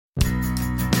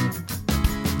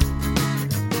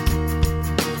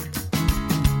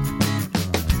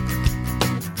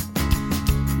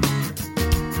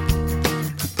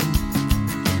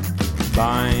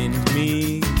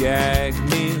gag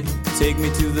me, take me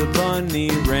to the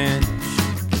bunny ranch.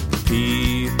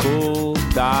 People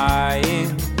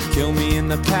dying, kill me in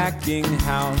the packing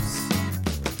house.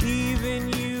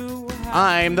 Even you.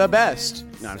 I'm the best.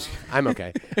 No, I'm just kidding. I'm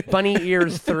okay. Bunny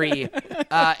Ears 3.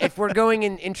 If we're going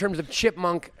in terms of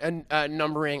chipmunk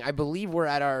numbering, I believe we're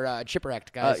at our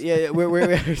Chipwrecked, guys. Yeah, we're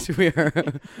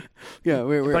yeah,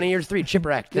 we're Bunny Ears 3,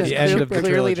 Chipwrecked. That's The end of the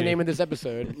clearly the trilogy. name of this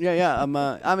episode. yeah.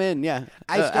 I'm in. Yeah,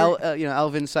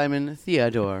 Alvin, Simon,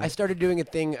 Theodore. I started doing a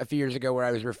thing a few years ago where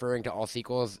I was referring to all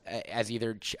sequels as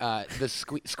either the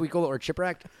Squeakle or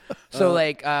Chipwrecked. So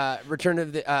Return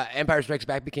of the Empire Strikes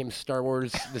Back became Star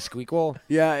Wars the Squeakle.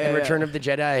 And Return of the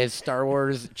Jedi is Star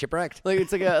Wars Chipwrecked. Like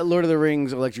it's like a Lord of the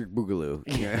Rings Electric Boogaloo.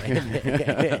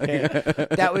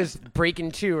 That was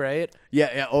Breakin' 2, right?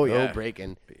 Yeah. Oh yeah. Oh,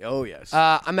 Breakin'. Oh yes.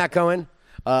 I'm Matt Cohen.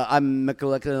 I'm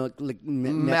McLean.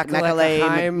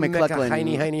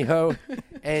 Ho.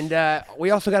 And we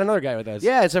also got another guy with us.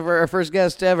 Yeah, it's our first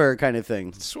guest ever kind of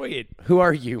thing. Sweet. Who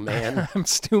are you, man? I'm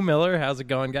Stu Miller. How's it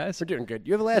going, guys? We're doing good.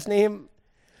 You have a last name?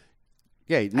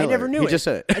 Yeah, I never knew he it. just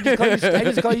said I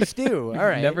just call you Stu. All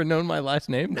right. Never known my last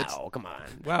name? No, come on.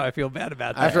 Wow, I feel bad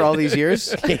about that. After all these years?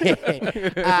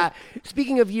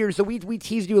 Speaking of years, so we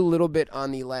teased you a little bit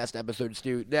on the last episode,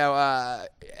 Stu. Now,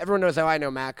 everyone knows how I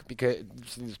know Mac because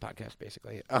it's this podcast,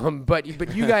 basically. But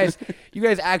you guys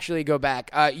actually go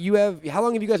back. How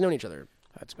long have you guys known each other?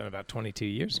 It's been about 22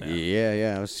 years now.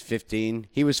 Yeah. I was 15.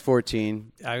 He was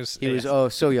 14. He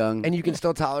was so young. And you can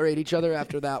still tolerate each other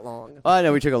after that long? Oh,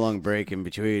 no, we took a long break in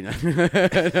between. We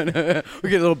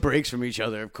get little breaks from each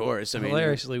other, of course. I mean,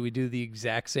 hilariously, we do the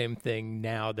exact same thing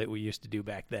now that we used to do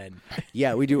back then.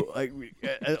 Yeah, we do.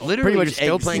 Literally, pretty much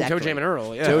still playing Toe exactly. Jam and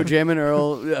Earl. Yeah. Toe Jam and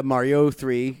Earl, Mario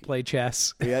 3. Play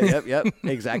chess. Yep,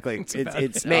 exactly.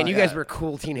 it's Man, you guys were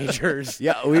cool teenagers.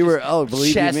 Yeah, we were. Oh,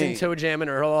 believe Chess you me. and Toe Jam and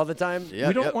Earl all the time. Yep,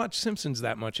 We don't watch Simpsons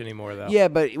that much anymore, though. Yeah,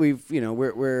 but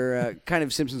we're kind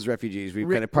of Simpsons refugees. We've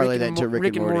kind of parlayed that into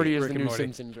Rick and Morty. is Rick the and new Morty.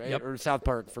 Simpsons, right? Yep. Or South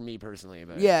Park for me personally.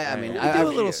 But Yeah, I mean, We I do a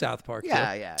little South Park,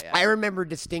 Yeah, too. yeah. I remember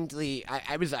distinctly.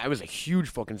 I was a huge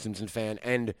fucking Simpsons fan,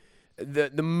 and the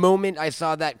moment I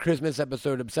saw that Christmas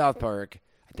episode of South Park,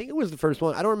 I think it was the first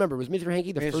one. I don't remember. Was Mr.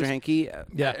 Hanky the Mr. first? Hanky.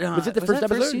 Yeah. Was it the was first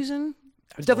that episode? season?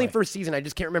 It was definitely first season. I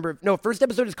just can't remember. No, first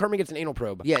episode is Cartman gets an anal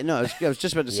probe. Yeah, no, I was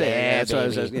just about to say. Yeah, that's what I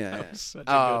was. baby. Yeah. Such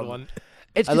a good one.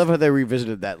 It's I love how they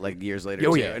revisited that like years later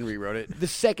Oh, too, yeah. and rewrote it. the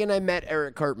second I met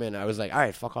Eric Cartman, I was like, all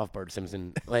right, fuck off, Bart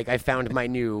Simpson. Like, I found my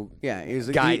new Yeah, he's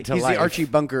guide to he's life. the Archie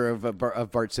Bunker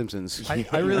of Bart Simpsons. I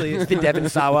really... the Devin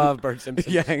Sawa of Bart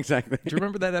Simpson. Yeah, exactly. Do you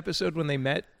remember that episode when they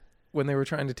met? When they were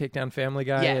trying to take down Family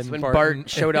Guy? Yes, and when Bart Bart and-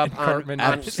 showed up and on- Cartman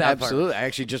on South Park. Absolutely. I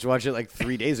actually just watched it like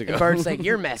 3 days ago. And Bart's like,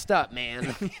 you're messed up,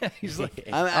 man. He's like,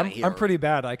 I'm I'm pretty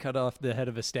bad. I cut off the head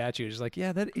of a statue. He's like,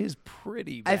 yeah, that is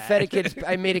pretty bad.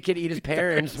 I made a kid eat his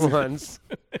parents once.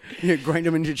 You grind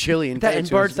them into chili and And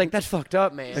Bart's like, that's fucked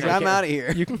up, man. like, I I'm can't- out of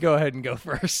here. You can go ahead and go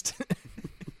first.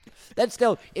 That's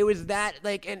still, it was that,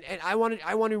 like, and I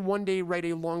wanted one day write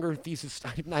a longer thesis.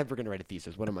 I'm never going to write a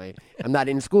thesis. What am I? I'm not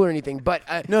in school or anything, but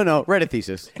No, write a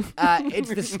thesis. it's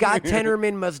the Scott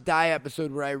Tenorman Must Die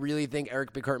episode where I really think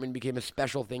Eric B. Cartman became a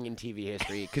special thing in TV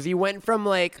history because he went from,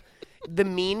 like, the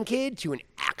mean kid to an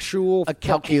actual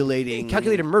calculating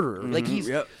murderer. Like, he's...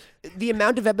 Yep. The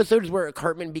amount of episodes where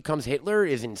Cartman becomes Hitler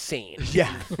is insane.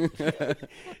 Yeah. Do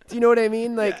you know what I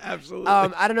mean? Like, absolutely.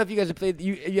 I don't know if you guys have played.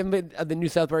 You haven't played the new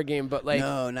South Park game, but like,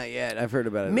 No, not yet. I've heard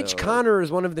about it. Mitch though. Connor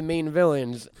is one of the main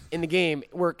villains in the game,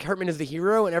 where Cartman is the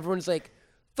hero, and everyone's like,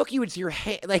 "Fuck you, it's your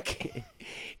hand." Like,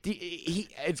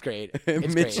 it's great.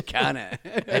 It's Mitch great. Connor.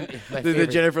 My the favorite.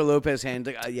 Jennifer Lopez hand.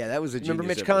 Like, yeah, that was a Remember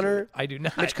genius Mitch episode. Connor? I do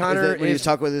not. Mitch Is Connor that when he was is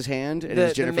talking with his hand and the,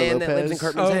 it's Jennifer the man Lopez. that lives in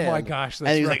Cartman's Oh hand. my gosh, that's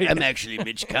and he's right. like, I'm actually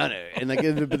Mitch Connor. And like,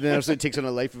 but then also it takes on a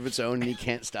life of its own and he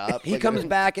can't stop. He Like, comes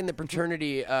back in the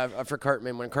paternity for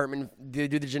Cartman when Cartman do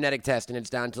the genetic test, and it's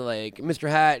down to like Mr.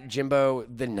 Hat, Jimbo,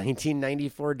 the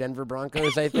 1994 Denver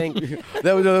Broncos, I think.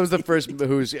 that was the first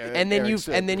who's. and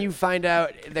then you find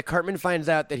out that Cartman finds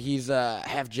out that he's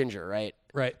half ginger, right?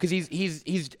 Right. Because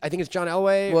he's I think it's John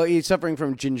Elway. Well, he's suffering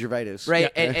from gingivitis.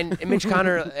 right, and Mitch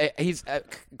Connor,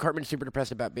 Cartman's super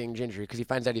depressed about being ginger because he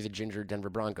finds out he's a ginger Denver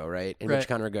Bronco, right? And Mitch Right.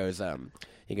 Connor goes,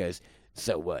 he goes,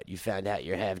 so what? You found out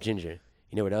you're half ginger.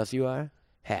 You know what else you are?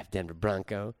 Half Denver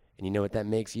Bronco. And you know what that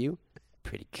makes you?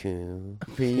 Pretty cool.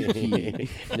 And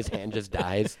his hand just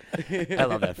dies. I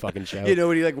love that fucking show. You know,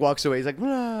 when he like walks away, he's like,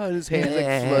 ah, and his hands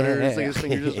like flutters, like his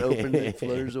finger just opens and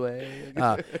flutters away.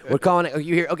 We're calling it.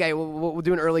 You hear? Okay, we'll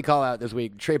do an early call out this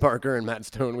week. Trey Parker and Matt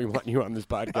Stone. We want you on this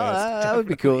podcast. That would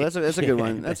be cool. That's a good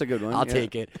one. That's a good one. I'll yeah.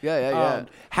 take it. Yeah.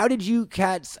 How did you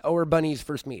cats or bunnies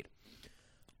first meet?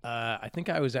 I think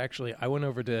I went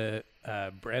over to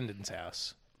Brandon's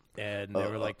house, and there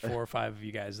were like 4 or 5 of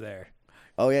you guys there.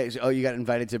 Oh, yeah. Oh, you got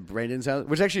invited to Brandon's house,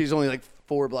 which actually is only like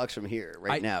 4 blocks from here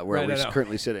now, where we're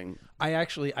currently sitting.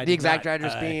 The exact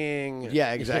address being...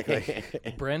 Yeah, exactly.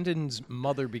 Brandon's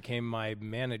mother became my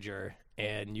manager,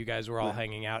 and you guys were all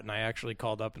hanging out, and I actually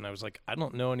called up, and I was like, I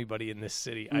don't know anybody in this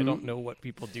city. I don't know what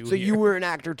people do So here. you were an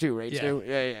actor too, right? Yeah. So,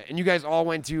 yeah. And you guys all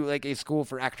went to like a school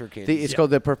for actor kids. It's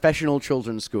called the Professional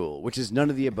Children's School, which is none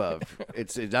of the above.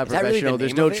 It's not that really professional. the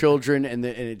There's name no of it? children, and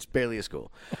it's barely a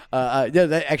school. Yeah,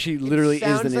 that actually literally is the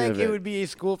Sounds name like of it it. would be a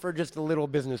school for just the little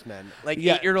businessmen. Like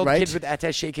Yeah, 8-year-old right? kids with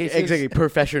attaché cases. Exactly,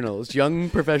 professionals, young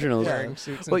professionals. Wearing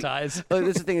suits and ties. Well,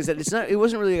 that's the thing is that it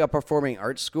wasn't really a performing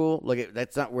arts school. Like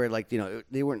that's not where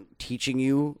they weren't teaching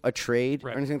you a trade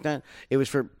or anything like that. It was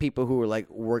for people who were like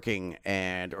working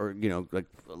or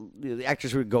the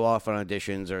actors would go off on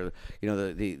auditions, or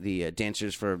the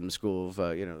dancers from the School of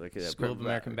School of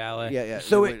American Ballet. Yeah.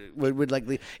 So would like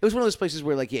leave. It was one of those places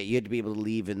where you had to be able to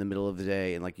leave in the middle of the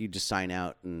day, and you just sign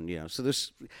out, and so it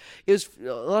was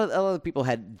a lot of people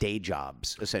had day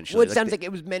jobs essentially. Well, it sounds like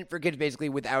it was meant for kids basically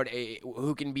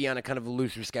who can be on a kind of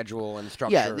looser schedule and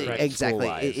structure. Yeah, exactly.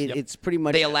 It's pretty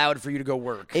much they allowed for you to go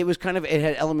work. It was it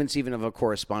had elements even of a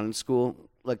correspondence school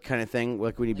kind of thing,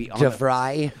 like when you be on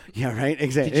DeVry. Yeah, right.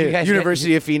 Exactly. Did you guys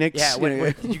University of Phoenix. Yeah.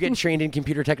 Did you get trained in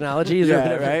computer technologies?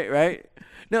 Yeah. Right.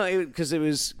 No, because it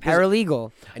was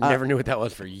paralegal. I never knew what that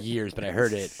was for years, but I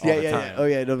heard it all the time. Yeah. Oh,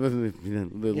 yeah. The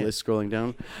list scrolling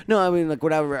down. No, I mean,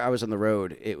 whenever I was on the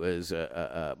road, it was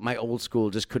my old school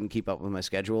just couldn't keep up with my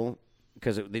schedule.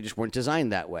 Because they just weren't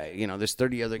designed that way. There's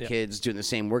 30 other kids doing the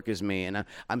same work as me, and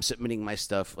I'm submitting my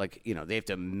stuff they have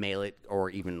to mail it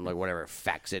or even whatever,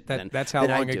 fax it. That's how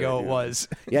long ago it was.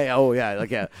 Yeah. Oh,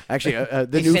 yeah. Actually,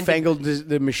 the newfangled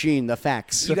the machine, the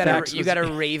fax. You got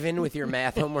a Raven with your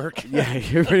math homework. Yeah,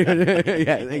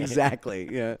 yeah, exactly.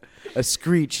 Yeah, a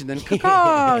screech and then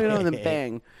and then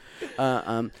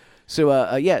bang.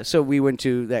 So we went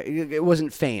to that. It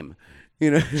wasn't Fame.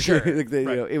 Sure.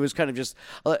 It was kind of just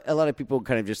a lot of people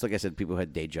kind of just, like I said, people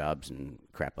had day jobs and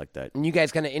crap like that. And you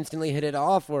guys kind of instantly hit it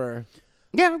off, or?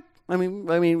 Yeah. I mean,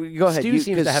 go ahead. Stu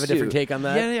seems to have a different take on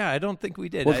that. Yeah, I don't think we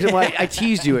did. Well, I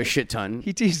teased you a shit ton.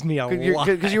 He teased me a lot.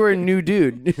 Because you were a new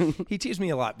dude. He teased me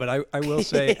a lot, but I will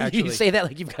say, actually... You say that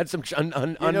like you've got some...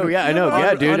 I know.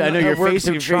 Yeah, dude. I know your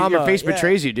face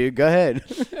betrays you, dude. Go ahead.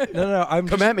 No.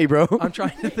 Come at me, bro. I'm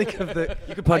trying to think of the...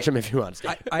 You can punch him if you want.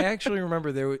 I actually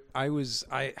remember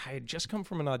I had just come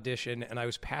from an audition, and I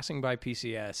was passing by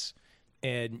PCS,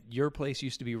 and your place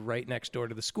used to be right next door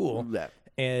to the school. Yeah.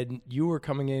 And you were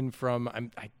coming in from,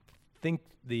 I think,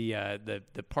 the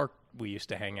park we used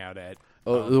to hang out at.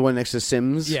 Oh, the one next to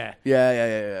Sims? Yeah.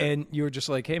 Yeah. And you were just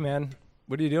like, hey, man,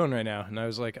 what are you doing right now? And I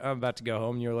was like, I'm about to go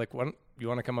home. And you were like, what? You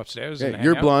want to come upstairs? And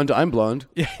you're hang out? blonde. I'm blonde.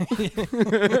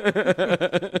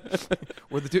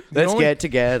 Let's get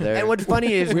together. And what's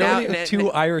funny is we now only have 2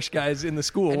 Irish guys in the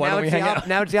school. Why don't we hang out?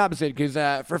 Now it's the opposite, because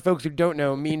for folks who don't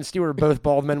know, me and Stu are both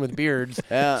bald men with beards.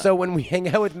 Yeah. So when we hang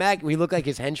out with Mac, we look like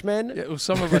his henchmen. Yeah, well,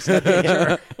 some of us had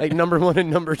picture. Like number 1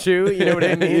 and number 2. You know what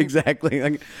I mean? Exactly.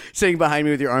 Like sitting behind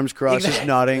me with your arms crossed, just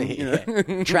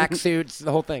nodding. Track suits,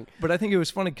 the whole thing. But I think it was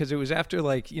funny because it was after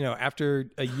after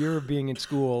a year of being in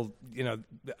school,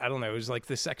 I don't know, it was like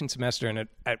the second semester, and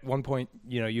at one point,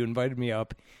 you invited me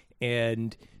up,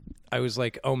 and I was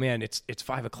like, oh man, it's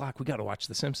 5:00, we got to watch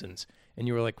The Simpsons. And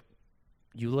you were like,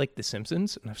 you like The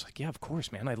Simpsons? And I was like, yeah, of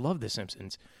course, man, I love The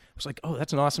Simpsons. I was like, oh,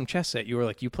 that's an awesome chess set. You were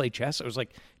like, you play chess? I was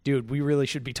like, dude, we really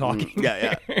should be talking.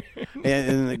 Yeah.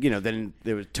 and then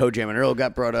there was Toe Jam and Earl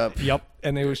got brought up. Yep.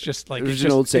 And it was just like, it was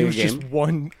an old Sega game. Just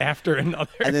one after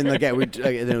another. And then and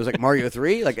then it was like Mario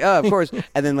 3, of course.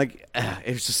 And then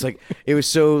it was just it was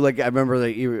so I remember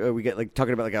we get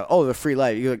talking about the free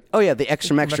life. You're like, oh yeah, the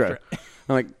extra.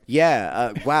 I'm like,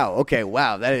 yeah, wow, okay,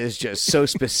 wow, that is just so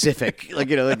specific.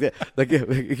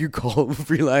 You call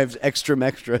free lives extra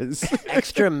extras.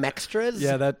 Extra extras?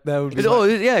 Yeah, that would be.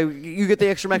 You get the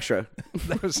extra.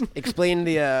 That was explain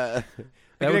the.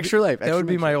 Extra life. That would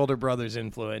be my older brother's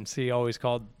influence. He always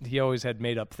had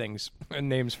made up things and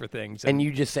names for things. And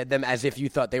you just said them as if you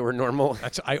thought they were normal.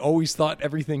 I always thought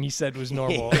everything he said was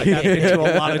normal. I got into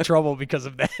a lot of trouble because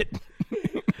of that.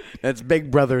 That's Big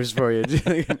Brothers for you.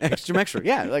 Extra.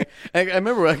 Yeah. I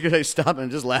remember I stopped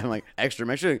and just laughed. I'm like,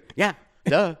 extra. Yeah.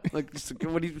 Duh.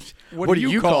 What do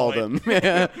you call them?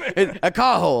 A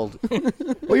car hold.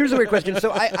 Well, here's a weird question.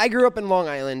 So I grew up in Long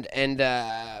Island, and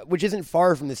which isn't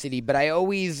far from the city, but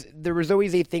there was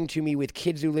always a thing to me with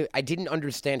kids who live. I didn't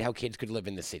understand how kids could live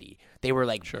in the city. They were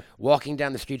like walking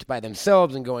down the streets by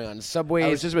themselves and going on subways. I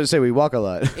was just about to say we walk a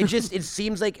lot. It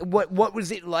seems like what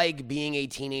was it like being a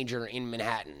teenager in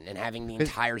Manhattan and having the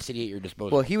entire city at your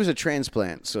disposal? Well, he was a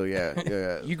transplant, so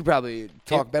yeah. You could probably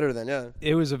talk better than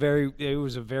It was a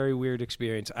very weird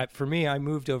experience. For me, I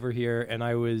moved over here, and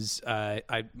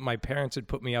my parents had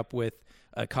put me up with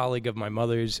a colleague of my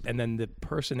mother's, and then the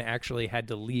person actually had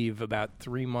to leave about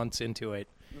 3 months into it.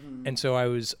 Mm-hmm. And so I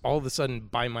was all of a sudden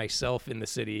by myself in the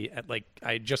city at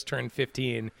I had just turned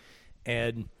 15,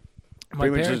 and my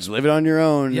pretty much parents just living on your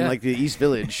own in the East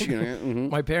Village. Mm-hmm.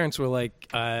 My parents were like,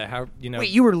 Wait,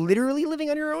 you were literally living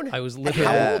on your own? I was living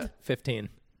How old? 15.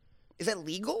 Is that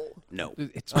legal? No.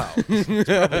 It's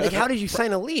Like, how did you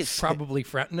sign a lease? probably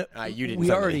you didn't we sign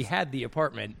the already lease. had the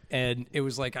apartment, and it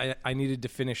was like I needed to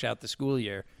finish out the school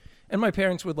year. And my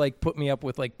parents would put me up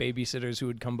with babysitters who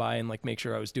would come by and make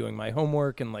sure I was doing my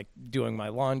homework and doing my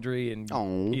laundry and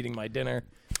eating my dinner.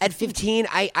 At 15,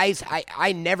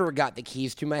 I never got the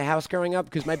keys to my house growing up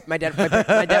because my dad worked You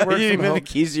didn't from have home. the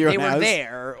keys to your they house? were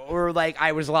there, or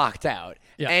I was locked out.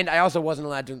 Yeah. And I also wasn't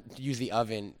allowed to use the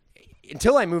oven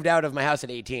until I moved out of my house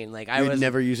at 18. I You'd was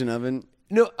never use an oven?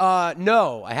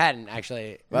 no, I hadn't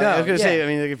actually. Well, no, I was going to yeah. say, I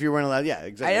mean, if you weren't allowed, yeah,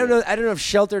 exactly. I don't know if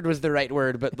sheltered was the right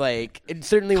word, but it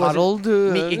certainly Coddled?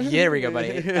 wasn't. Yeah, there we go,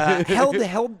 buddy. Held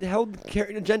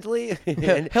gently,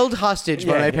 and Held hostage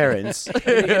by my parents. in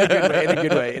a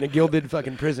good way, in a gilded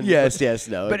fucking prison. yes,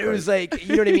 no. But it was you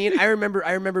know what I mean? I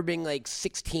remember being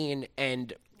 16,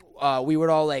 and we would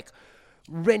all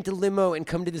rent a limo and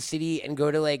come to the city and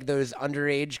go to those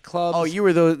underage clubs. Oh, you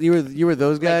were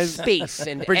those guys? Space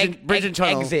and Bridge and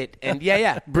Tunnel. Exit and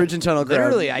yeah. Bridge and Tunnel crowd.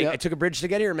 Literally, Yep. I took a bridge to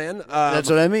get here, man. That's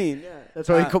what I mean. That's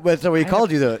why we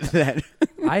called you that.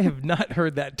 I have not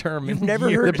heard that term. You've in never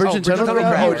years. heard The Bridge and Tunnel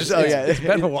crowd? crowd? It's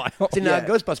been a while. It's in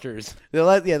Ghostbusters. The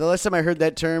last time I heard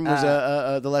that term was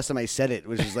the last time I said it,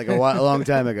 which was a long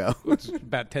time ago.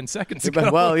 About 10 seconds ago.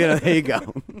 But, well, there you go.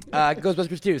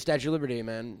 Ghostbusters 2, Statue of Liberty,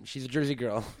 man. She's a Jersey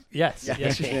girl. Yes.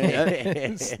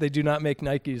 They do not make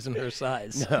Nikes in her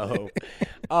size. No.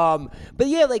 But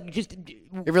yeah, just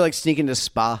You ever sneak into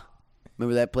Spa?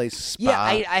 Remember that place, Spa?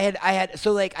 yeah. I had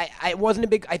so I wasn't a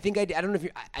big. I think I don't know if you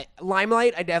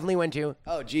Limelight. I definitely went to.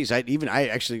 Oh, geez. I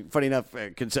actually, funny enough,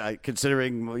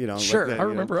 considering Sure. I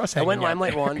remember us I hanging went out.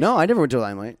 Limelight one. No, I never went to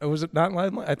Limelight. Was it not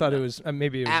Limelight? I thought it was.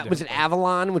 Maybe it was. Was it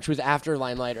Avalon, which was after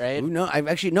Limelight, right? Ooh, no, I've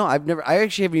never. I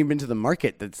actually haven't even been to the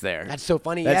market that's there. That's so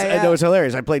funny. I yeah. know it's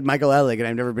hilarious. I played Michael Alec, and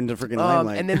I've never been to freaking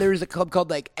Limelight. And then there was a club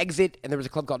called Exit, and there was a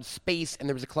club called Space, and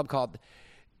there was a club called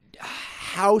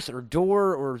House or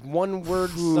Door or one word.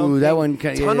 Something. that one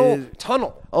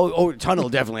Tunnel. Oh, Tunnel,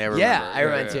 definitely. I remember. Yeah, I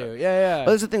went to. Yeah.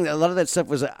 Well, that's the thing. A lot of that stuff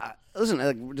was.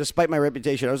 Listen, despite my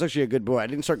reputation, I was actually a good boy. I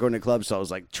didn't start going to clubs till I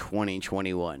was 20,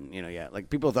 21.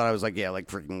 People thought I was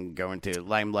freaking going to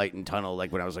Limelight and Tunnel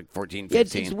when I was 14,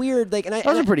 15. Yeah, it's weird. And I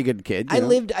was a pretty good kid. I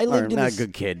lived in not this... a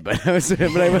good kid, but I was.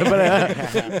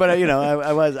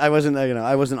 I wasn't.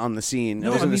 I wasn't on the scene. No,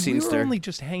 I wasn't the we scene were star. only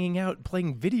just hanging out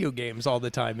playing video games all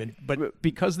the time, but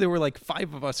because there were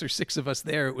 5 of us or 6 of us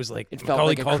there, it was felt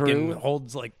Macaulay like a Culkin crew.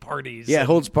 holds parties. Yeah, and-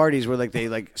 holds parties where they they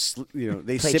Play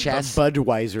sip chess.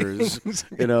 Budweisers.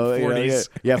 40s.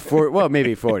 Yeah,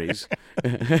 maybe 40s.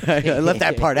 I left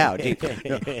that part out.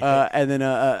 And then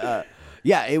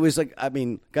yeah, it was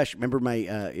gosh, remember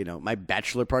my my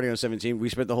bachelor party on 17? We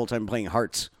spent the whole time playing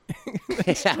hearts.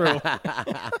 It's true.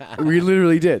 We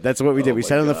literally did. That's what we did. We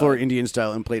sat on the floor Indian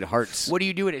style and played hearts. What do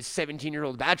you do at a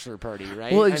 17-year-old bachelor party,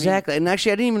 right? Well, I mean, exactly. And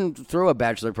actually, I didn't even throw a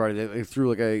bachelor party. I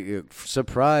threw a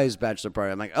surprise bachelor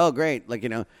party. I'm like, oh, great.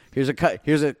 Here's a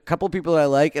couple people that I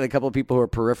like and a couple people who are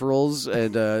peripherals.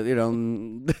 And,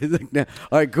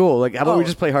 all right, cool. How about we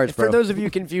just play hearts, bro? For those of you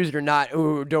confused or not,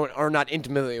 who are not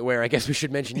intimately aware, I guess we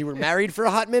should mention you were married for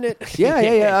a hot minute.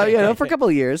 Yeah. For a couple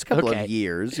of years. Okay. Of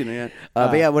years, yeah.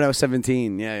 But yeah, when I was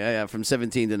 17, from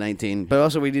 17 to 19. But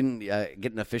also, we didn't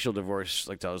get an official divorce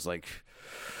till I was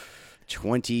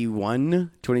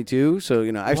 21, 22. So,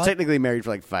 I was technically married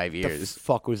for 5 years. The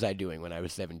fuck was I doing when I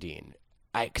was 17?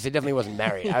 Because I definitely wasn't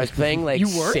married. I was playing You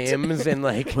weren't? Sims and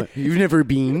You've never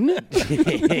been? Is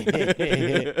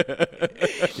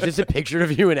this a picture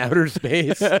of you in outer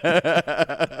space?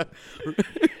 Oh,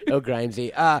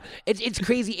 Grimesy. It's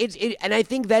crazy. And I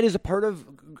think that is a part of,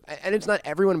 and it's not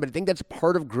everyone, but I think that's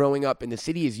part of growing up in the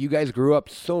city. Is you guys grew up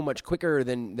so much quicker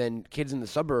than kids in the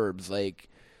suburbs, to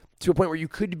a point where you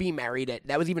could be married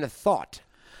that was even a thought.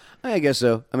 I guess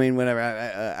so. I mean, whenever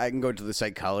I can go into the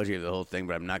psychology of the whole thing,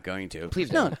 but I'm not going to.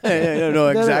 Please no. don't. No,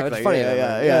 exactly. it's funny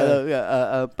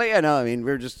But yeah, no. I mean,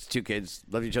 we were just two kids,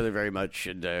 loved each other very much,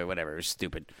 and whatever. It was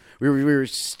stupid. We were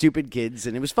stupid kids,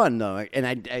 and it was fun though, and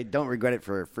I don't regret it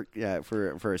for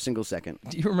a single second.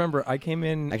 Do you remember I came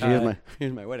in? Actually,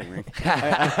 here's my wedding ring.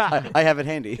 I have it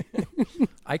handy.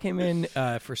 I came in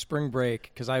for spring break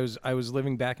because I was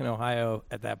living back in Ohio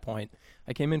at that point.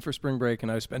 I came in for spring break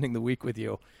and I was spending the week with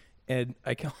you, and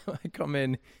I come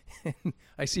in and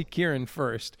I see Kieran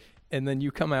first, and then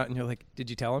you come out and you're like, "Did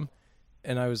you tell him?"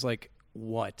 And I was like,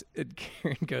 "What?" And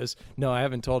Kieran goes, "No, I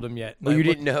haven't told him yet." Well, you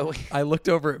didn't know. I looked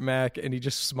over at Mac and he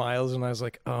just smiles, and I was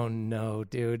like, "Oh no,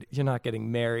 dude, you're not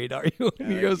getting married, are you?"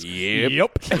 And he goes,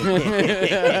 "Yep."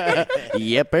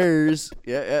 Yepers.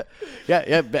 Yeah.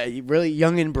 Really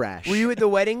young and brash. Were you at the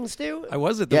wedding, Stu? I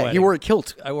was at the Yeah, wedding. you wore a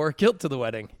kilt. I wore a kilt to the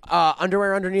wedding.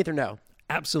 Underwear underneath or no?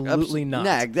 Absolutely not.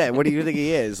 Nah, what do you think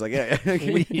he is? Like,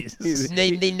 Please.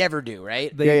 They never do,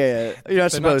 right? Yeah. You're not They're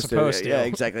not supposed supposed to. to. Yeah,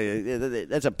 exactly. Yeah,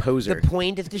 that's a The poser.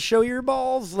 point is to show your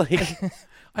balls. Like,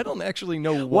 I don't actually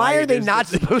know why are it they is not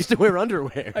that supposed to wear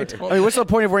underwear? I don't. I mean, what's the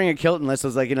point of wearing a kilt unless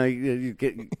it's like, you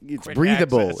get, it's Quick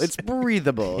breathable. access. It's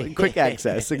breathable. Quick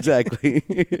access, exactly.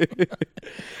 So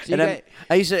you And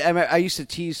I used to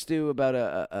tease Stu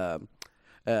about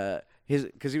his,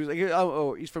 because he was like,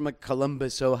 he's from like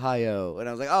Columbus, Ohio, and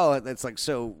I was like, oh, that's like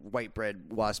so white bread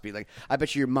waspy. Like, I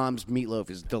bet you your mom's meatloaf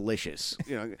is delicious,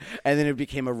 and then it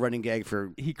became a running gag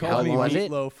for He how called me long? was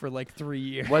it? meatloaf for like 3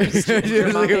 years. He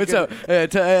was like, what's up?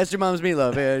 That's your mom's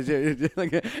meatloaf.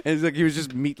 And it's like he was just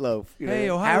meatloaf. Hey,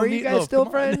 Ohio How are you guys meatloaf, still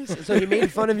come on. friends? So he made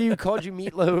fun of you, called you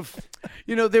meatloaf.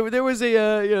 There was a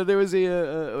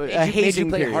Made you hazing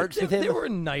play period. hearts with him. There were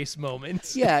nice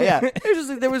moments. Yeah. It was just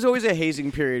like, there was always a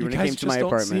hazing period You when it guys came to just my don't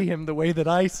apartment. see him the way that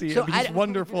I see So him. He's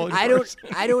wonderful. in I don't person.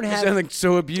 You have sound like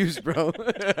so abused, bro.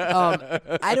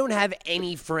 I don't have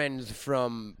any friends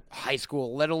from high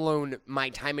school, let alone my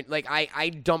time in, like, I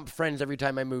dump friends every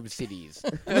time I move cities.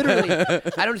 Literally.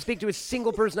 I don't speak to a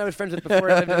single person I was friends with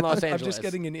before I lived in Los Angeles. I'm just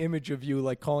getting an image of you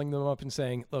like calling them up and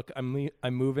saying, "Look, I'm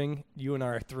moving. You and I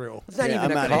are through." It's not Yeah,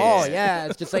 even I'm a outta call. here. Yeah,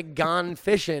 it's just like gone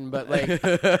fishing, but like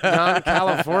gone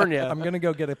California. I'm gonna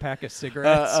go get a pack of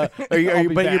cigarettes. I'll be But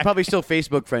you're back. probably still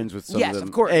Facebook friends with some Yes, of them.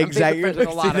 of course. I'm Facebook Exactly. friends with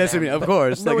a lot of That's them. what I mean. Of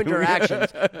course. No Like,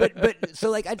 interactions. But so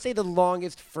like I'd say the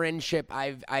longest friendship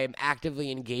I am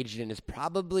actively engaged in is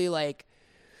probably like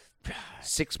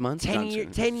 6 months.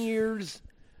 10 years.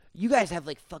 You guys have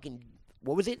like fucking,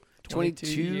 what was it? 22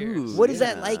 years. What is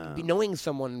that like, knowing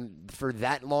someone for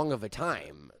that long of a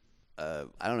time? I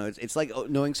don't know. It's like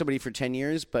knowing somebody for 10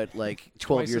 years, but like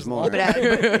 12 Twice years as more. long.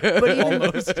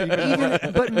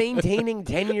 But maintaining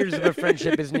 10 years of a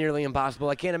friendship is nearly impossible.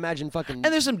 I can't imagine fucking. And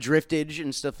there's some driftage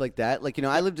and stuff like that. Like,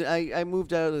 I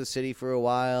moved out of the city for a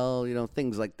while,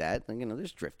 things like that. Like,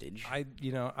 there's driftage.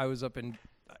 I was up in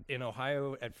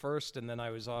Ohio at first, and then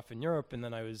I was off in Europe, and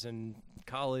then I was in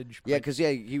college. Yeah, but- because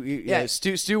Yeah.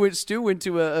 Stu went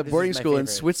to a This boarding is my school in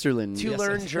favorite. Switzerland. To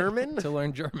learn German? to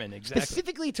learn German, exactly.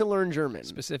 Specifically to learn German.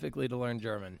 Specifically to learn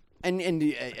German. And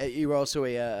you were also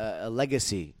a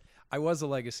legacy. I was a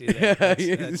legacy there. That's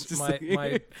It's just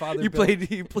my father. You built-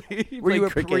 played. Were you a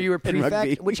cricket and rugby.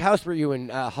 prefect? Which house were you in?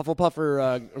 Hufflepuff or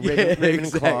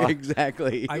Ravenclaw?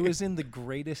 Exactly. I was in the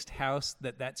greatest house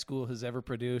that school has ever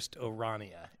produced,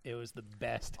 Orania. It was the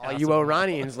best. All house you of all.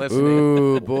 Oranians listening.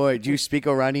 Ooh, boy. Do you speak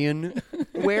Oranian?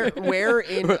 Where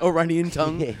in Oranian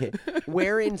tongue?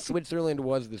 where in Switzerland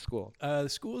was the school? The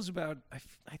school is about,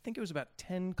 I think it was about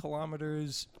 10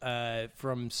 kilometers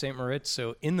from St. Moritz,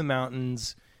 so in the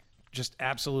mountains, just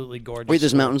absolutely gorgeous. Wait,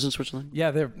 there's mountains in Switzerland?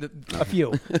 Yeah, there a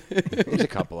few. There's a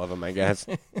couple of them, I guess.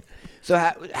 So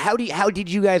how did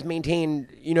you guys maintain?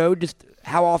 Just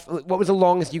how often? What was the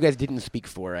longest you guys didn't speak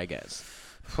for? I guess.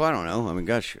 Well, I don't know. I mean,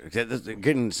 gosh, getting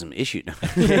into some issues.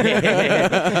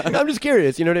 I'm just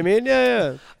curious. You know what I mean?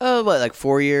 Yeah. Like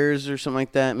 4 years or something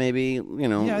like that, maybe.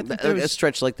 Yeah, I think there a was-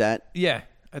 stretch like that. Yeah,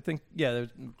 I think there's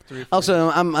 3 or 4. Also,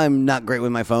 I'm not great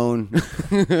with my phone.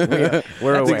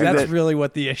 We're aware. That's really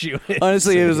what the issue is.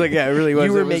 Honestly, it was like, yeah, it really was.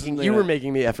 You were It was, making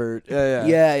making the effort. Yeah.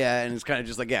 Yeah, and it's kind of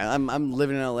just like, yeah, I'm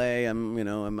living in LA. I'm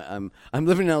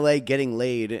living in LA, getting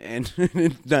laid, and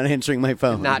not answering my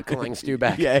phone, Not calling Stu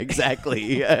back. Yeah,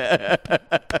 exactly. I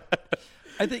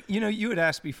think you had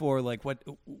asked before, like,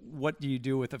 what do you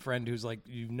do with a friend who's like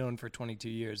you've known for 22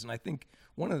 years? And I think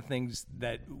one of the things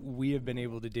that we have been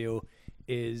able to do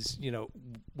is,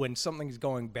 when something's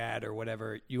going bad or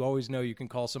whatever, you always know you can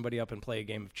call somebody up and play a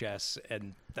game of chess,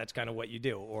 and that's kind of what you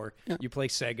do. Or you play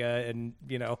Sega, and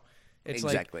It's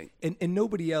Exactly. like, and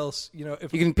nobody else,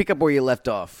 if You can pick up where you left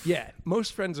off. yeah,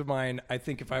 most friends of mine, I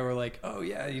think if I were like, oh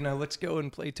yeah, let's go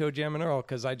and play Toe Jam and Earl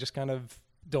because I just kind of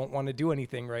don't want to do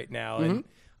anything right now, and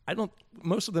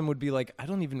most of them would be like, I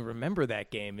don't even remember that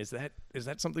game. Is that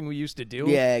something we used to do?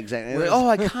 Yeah, exactly.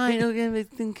 Like, I kind of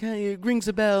think it rings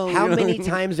a bell. How many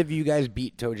times have you guys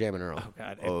beat Toe Jam and Earl? Oh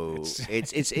God.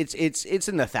 It's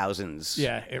in the thousands.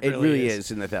 Yeah, it really is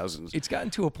in the thousands. It's gotten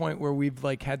to a point where we've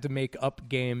like had to make up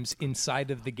games inside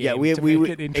of the game. Yeah, we to make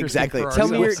it interesting exactly. for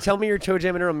Tell ourselves. me your Toe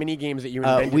Jam and Earl mini games that you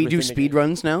invented. We do within the speed game.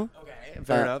 runs now. Okay,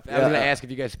 fair enough. I was going to ask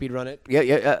if you guys speed run it.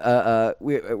 Yeah.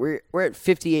 We're at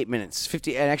 58 minutes.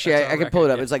 50, and actually, That's I our can pull it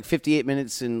record, up. yeah. It's like 58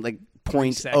 minutes and like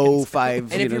seconds. 0.05.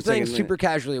 And if you're playing seconds. super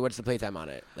casually, what's the playtime on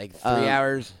it? Like 3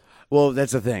 hours? Well,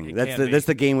 that's the thing. That's can be. that's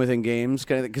the game within games,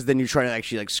 kind of, because then you're trying to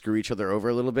actually like screw each other over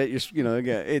a little bit.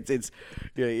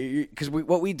 Because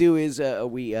what we do is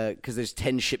because there's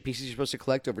 10 ship pieces you're supposed to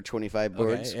collect over 25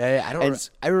 boards. Okay. Yeah, I don't. And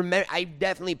I remember. I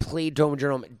definitely played Toe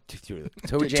Gentleman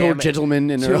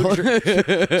and Earl.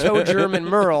 Toe German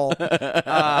Merle.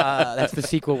 That's the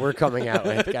sequel we're coming out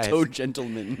with, guys. Toe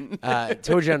Gentleman.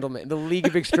 Toe Gentleman, the League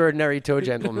of Extraordinary Toe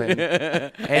Gentlemen,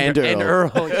 And Earl.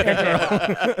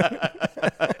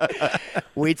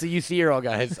 Wait till you see Earl,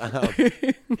 guys.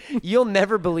 You'll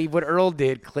never believe what Earl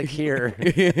did. Click here.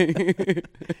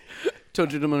 Toe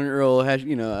Gentleman and Earl has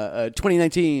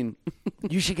 2019.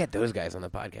 You should get those guys on the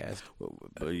podcast.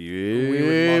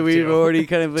 We've already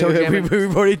kind of Toe Jam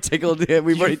we've already tickled. Yeah,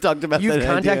 we've already talked about You've that.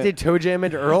 contacted Toe Jam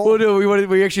and Earl. Well, no,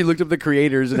 we actually looked up the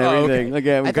creators and everything.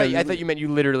 Okay. Like, I thought you meant you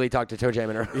literally talked to Toe Jam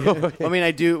and Earl. I mean,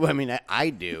 I do. I mean,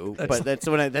 I do. But that's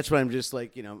when I'm just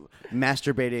like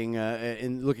masturbating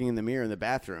and looking in the mirror in the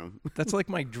bathroom. That's like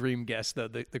my dream guest, though.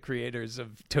 The creators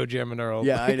of Toe Jam and Earl.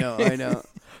 Yeah, I know.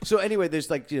 So anyway, there's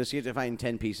like so you have to find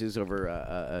 10 pieces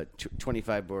over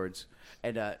 25 boards,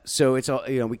 and so it's all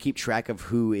we keep track of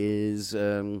who is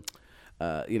who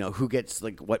gets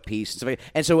like what piece and stuff.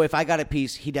 And so if I got a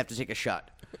piece, he'd have to take a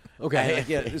shot.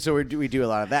 Okay. So we do a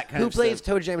lot of that kind Who of plays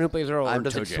stuff. Toe Jam and who plays Earl? Or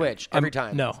does Toe it Jam. switch every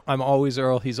time? No, I'm always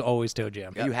Earl. He's always Toe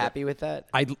Jam. Are you happy with that?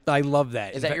 I love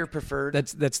that. Is that your preferred?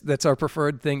 That's our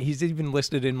preferred thing. He's even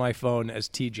listed in my phone as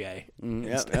TJ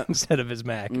instead of his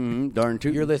Mac. Darn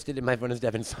too. You're listed in my phone as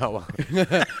Devin Sawa. And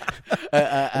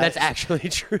that's actually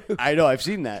true. I know. I've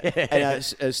seen that. And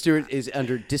Stuart is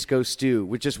under Disco Stew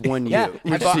with just one Yeah,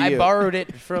 U. I borrowed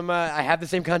it from. I have the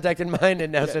same contact in mind,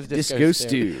 and now it says Disco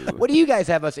Stew. What do you guys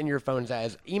have us in your phones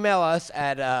as? Email us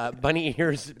at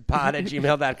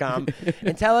bunnyearspod@gmail.com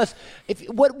and tell us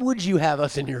what would you have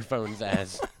us in your phones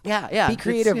as? Yeah. Be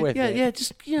creative with it. Yeah.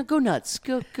 Just go nuts.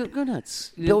 Go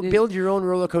nuts. Build your own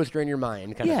roller coaster in your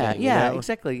mind. Kind of thing,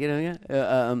 exactly.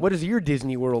 What does your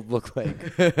Disney World look like?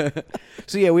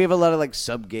 So yeah, we have a lot of like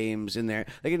sub games in there.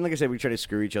 Like I said, we try to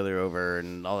screw each other over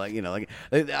and all that.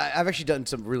 I've actually done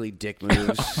some really dick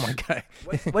moves. Oh my God.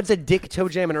 What's a Dick Toe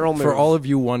Jam and Earl move? For all of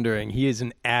you wondering, he is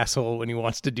an asshole when he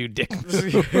wants to do dick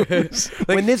moves.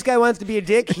 When this guy wants to be a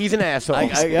dick, he's an asshole.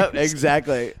 Yep,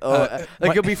 exactly.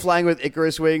 He'll be flying with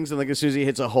Icarus wings, and like as soon as he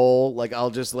hits a hole, like I'll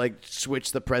just like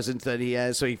switch the present that he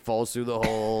has, so he falls through the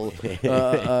hole.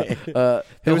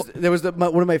 There was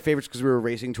one of my favorites because we were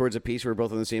racing towards a piece. We were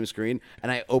both on the same screen,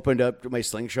 and I opened up my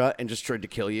slingshot and just tried to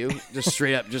kill you, just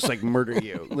straight up, just like murder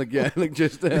you.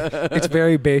 It's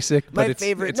very basic, but My it's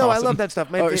favorite. It's No, awesome. I love that stuff.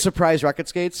 Surprise rocket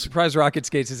skates. Surprise Rocket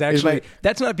Skates is actually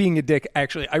that's not being a dick.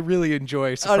 Actually, I really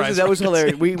enjoy Surprise. That was Rocket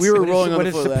hilarious. Skates. We were rolling on What the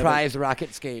is floor. surprise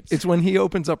rocket skates? It's when he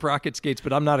opens up Rocket Skates,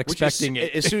 but I'm not expecting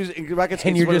it. As soon as rocket skates,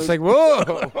 and you're is one just of like,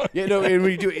 those- whoa. Yeah, no, and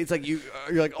when you do it, it's like you're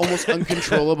like almost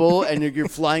uncontrollable, and you're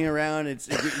flying around. It's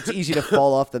easy to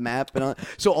fall off the map, and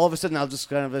so all of a sudden I'll just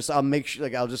kind of I'll make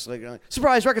sure I'll just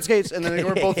surprise rocket skates, and then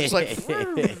we're both just like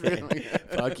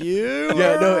Fuck you.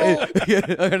 yeah, no,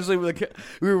 honestly, we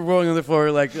were rolling on the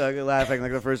floor laughing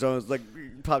the first one was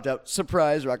popped out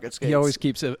surprise rocket skates. He always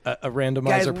keeps a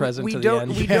randomizer Guys, present we to don't,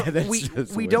 the we end.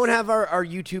 don't, we don't have our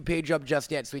YouTube page up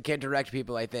just yet, so we can't direct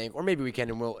people, I think. Or maybe we can,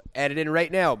 and we'll add it in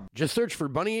right now. Just search for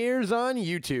Bunny Ears on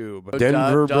YouTube.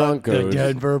 Denver Broncos.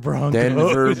 Denver Broncos.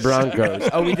 Denver Broncos.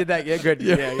 Oh, we did that? Yeah, good.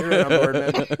 Yeah, you're on board,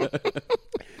 man.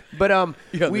 But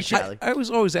we should. I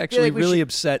was always actually like we really should-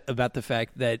 upset about the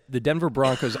fact that the Denver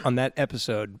Broncos on that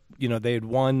episode, they had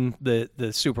won the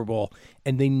Super Bowl,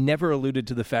 and they never alluded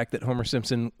to the fact that Homer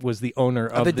Simpson was the owner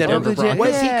of the Denver Broncos.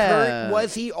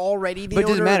 Was he already the owner? But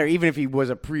it doesn't matter, even if he was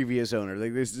a previous owner.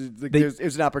 Like, it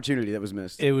was an opportunity that was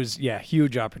missed. It was,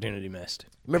 huge opportunity missed.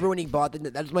 Remember when he bought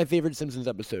that's my favorite Simpsons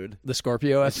episode. The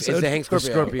Scorpio episode? It's the Hank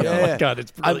Scorpio. Oh, my God,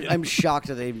 it's brilliant. I'm shocked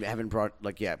that they haven't brought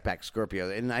back Scorpio,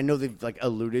 and I know they've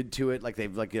alluded to it,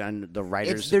 they've on the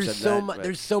writers. There's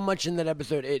so much in that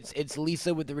episode. It's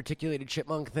Lisa with the reticulated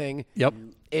chipmunk thing. Yep.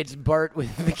 It's Bart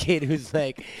with the kid who's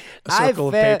like, a circle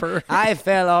of paper. I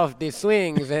fell off the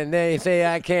swings, and they say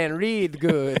I can't read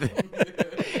good.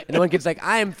 And the one kid's like,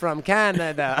 I'm from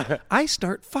Canada. I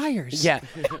start fires. Yeah.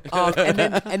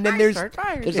 And then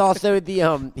there's also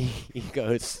the he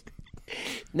goes,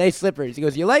 nice slippers. He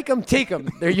goes, you like them? Take them.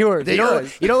 They're yours. You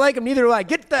don't like them? Neither do I.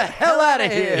 Get the hell out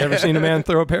of here. You ever seen a man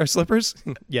throw a pair of slippers?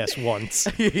 Yes, once.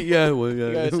 Yeah. Well, He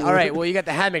goes, all right, well, you got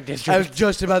the hammock district. I was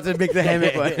just about to make the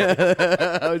hammock one.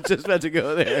 I was just about to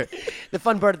go there. The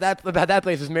fun part about that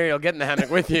place is Mary will get in the hammock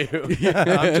with you.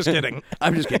 I'm just kidding.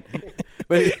 I'm just kidding.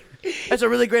 But that's a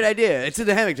really great idea. It's in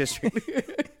the hammock district.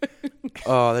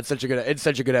 Oh, it's such a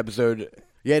good episode.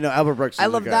 Yeah, no, Albert Brooks. I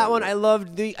love that one. I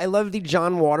loved the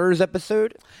John Waters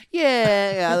episode.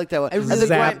 Yeah, I like that one.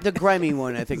 The grimy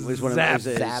one, I think, was one of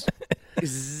those.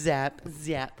 Zap.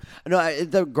 No,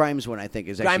 the Grimes one, I think,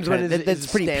 is actually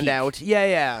that's pretty standout. Peak.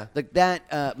 Yeah. Like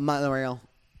that monorail.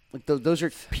 Like those are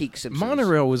peak Simpsons.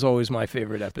 Monorail was always my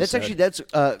favorite episode. That's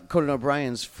Conan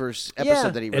O'Brien's first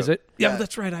episode that he wrote. Is it? Yeah,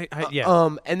 that's right.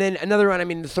 Yeah. And then another one. I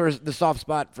mean, the soft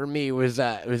spot for me was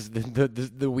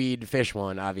the weed fish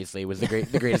one. Obviously, was the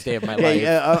greatest day of my life.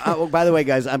 Well, by the way,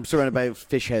 guys, I'm surrounded by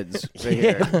fish heads right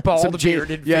here. Bald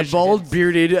bearded.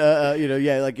 Bearded.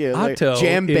 Otto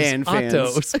jam band fans.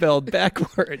 Otto spelled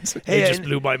backwards. Hey, it just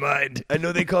blew my mind. I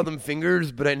know they call them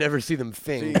fingers, but I never see them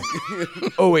fing.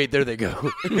 Oh wait, there they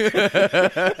go.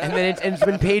 And then it's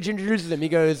when Paige introduces him, he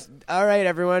goes, all right,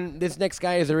 everyone, this next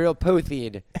guy is a real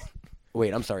potheed.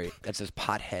 Wait, I'm sorry. That says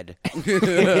pothead.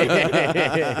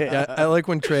 Yeah, I like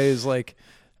when Trey is like,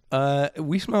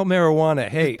 we smell marijuana.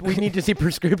 Hey, we need to see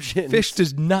prescriptions. Fish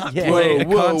does not play at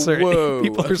a concert. Whoa.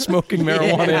 People are smoking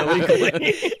marijuana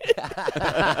illegally.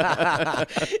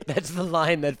 That's the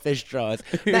line that Fish draws.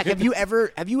 Mac, have you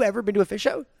ever been to a Fish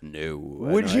show? No.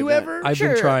 Would you ever? I've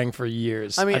been trying for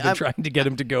years. I mean, I've been trying to get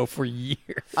him to go for years.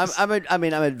 I'm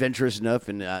adventurous enough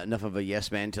and enough of a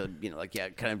yes man to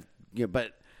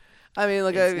but. I mean,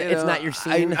 it's not your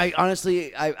scene. I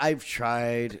honestly, I've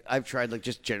tried, like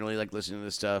just generally like listening to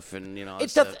this stuff, and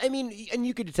it's tough. I mean, and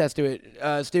you could attest to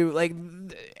it, Stu. Like,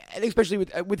 and especially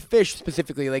with Fish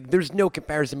specifically, like there's no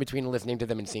comparison between listening to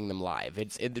them and seeing them live.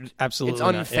 It's absolutely it's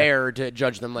unfair to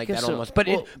judge them like that almost. But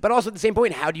but also at the same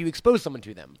point, how do you expose someone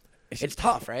to them? It's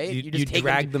tough, right? You just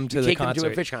drag them to the concert. Them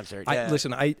to a Fish concert. Yeah.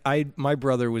 Listen, my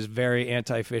brother was very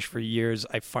anti-Fish for years.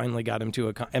 I finally got him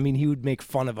to I mean, he would make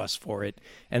fun of us for it,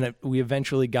 and we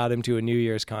eventually got him to a New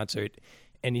Year's concert,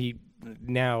 and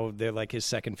now they're like his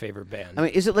second favorite band. I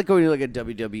mean, is it like going to like a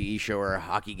WWE show or a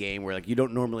hockey game where like you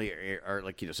don't normally are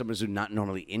like someone who's not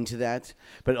normally into that,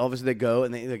 but all of a sudden they go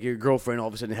and like your girlfriend all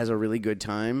of a sudden has a really good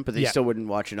time, but they still wouldn't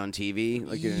watch it on TV.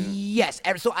 Like, yes,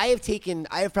 so I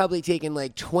have probably taken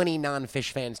like 20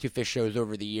 non-Fish fans to Fish shows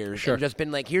over the years. Sure. And just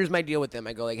been like, here's my deal with them.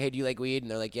 I go like, hey, do you like weed? And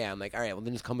they're like, yeah. I'm like, all right, well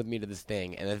then just come with me to this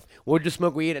thing, and we'll just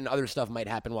smoke weed, and other stuff might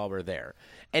happen while we're there.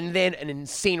 And then an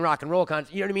insane rock and roll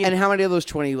concert. You know what I mean? And how many of those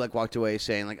 20 like walked away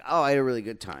saying like, oh, I had a really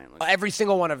good time? Like, every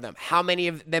single one of them. How many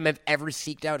of them have ever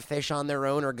seeked out Fish on their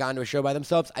own or gone to a show by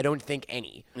themselves? I don't think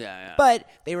any. Yeah. But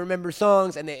they remember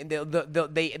songs and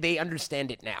they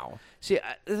understand it now. See,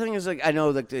 the thing is, like, I know,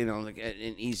 like, like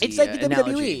an easy. It's like the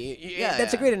analogy. WWE.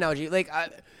 That's a great analogy. Like,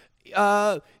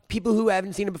 people who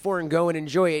haven't seen it before and go and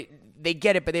enjoy it, they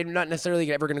get it, but they're not necessarily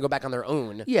ever going to go back on their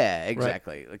own. Yeah,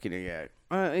 exactly. Right. Like, yeah.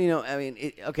 I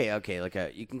mean, okay. Like,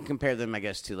 you can compare them, I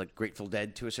guess, to like Grateful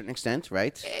Dead to a certain extent,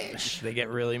 right? They get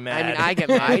really mad. I mean, I get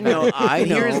mad. I know.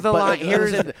 Here's the line.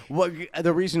 Here's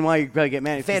the reason why you probably get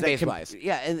mad. Fan base wise.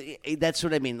 Yeah, and that's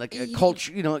what I mean. Like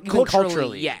culture,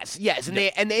 culturally. Yes, and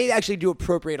they actually do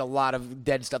appropriate a lot of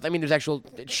Dead stuff. I mean, there's actual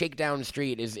Shakedown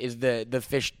Street is the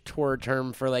Fish tour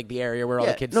term for like the area where all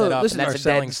the kids set up. Listen, and that's a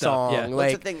Dead song. Yeah.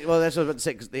 Like, that's the thing. Well, that's what I was about to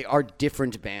say because they are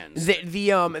different bands.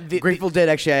 The Grateful Dead.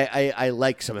 Actually, I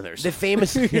like some of theirs. The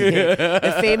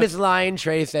famous line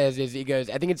Trey says is he goes,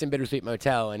 I think it's in Bittersweet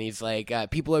Motel, and he's like,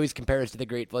 people always compare us to the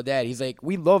Grateful Dead. He's like,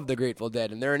 we love the Grateful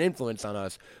Dead, and they're an influence on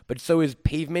us, but so is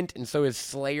Pavement, and so is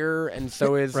Slayer, and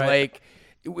so is right.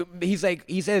 he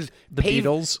says the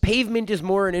Beatles. Pavement is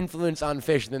more an influence on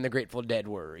Fish than the Grateful Dead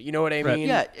were. You know what I mean?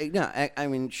 Yeah, no, I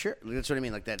mean, sure. That's what I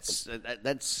mean. Like that's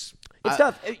It's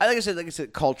tough. Like I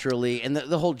said, culturally, and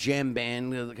the whole jam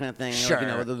band kind of thing. Sure.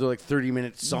 Like, they're like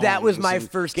 30-minute songs. That was my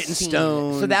and first getting scene.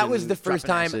 stoned. So that was and the first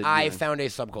dropping time acid, I found a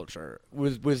subculture.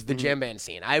 Was the jam band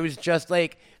scene. I was just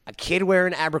like a kid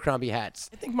wearing Abercrombie hats.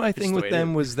 I think my thing the with way it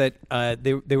them is. was that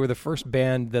they were the first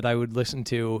band that I would listen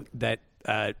to that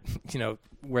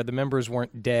where the members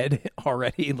weren't dead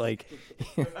already, like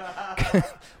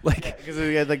because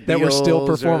we had like that were still Beatles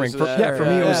or performing. this or For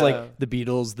me, it was Yeah. like the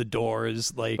Beatles, the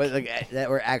Doors, like. but like that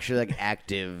were actually like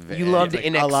active. You and, loved like,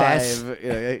 In Excess? alive.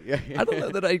 I don't know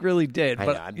that I really did, I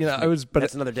but know. I was. But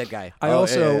That's another dead guy. I Oh,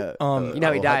 also, yeah. You know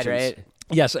how he Oh, died, Hutchins. right?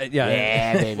 yes, yeah.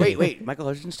 Yeah, baby. Wait, Michael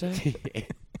Hutchins died?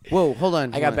 Whoa, hold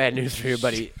on. I got bad news for you,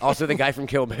 buddy. Also, the guy from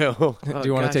Kill Bill. Do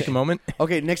you want to take a moment?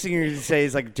 Okay, next thing you're going to say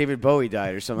is like David Bowie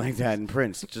died or something like that, and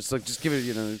Prince. Just give it,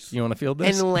 it's- You want to field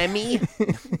this? And Lemmy.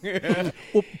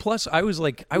 Well, plus I was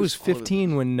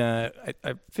 15 when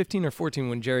 15 or 14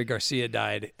 when Jerry Garcia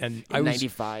died, and I was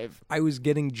 95. I was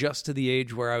getting just to the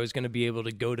age where I was going to be able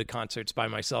to go to concerts by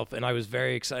myself, and I was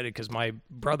very excited because my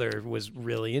brother was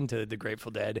really into the Grateful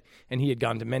Dead, and he had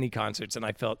gone to many concerts, and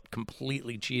I felt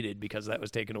completely cheated because that was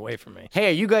taken away from me. Hey,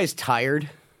 are you guys tired?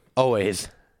 Always.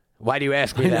 Why do you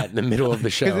ask me that in the middle of the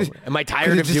show? Am I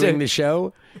tired of it's just doing a- the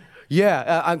show?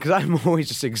 Yeah, because I'm always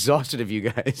just exhausted of you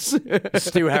guys.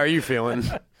 Stu, how are you feeling?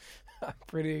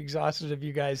 Pretty exhausted of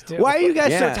you guys too. Why are you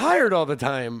guys Yeah. so tired all the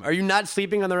time? Are you not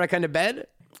sleeping on the right kind of bed?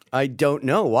 I don't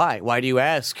know why. Why do you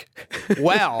ask?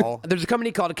 Well, there's a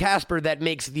company called Casper that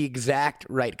makes the exact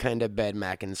right kind of bed,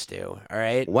 Mac and Stu. All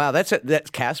right. Wow, that's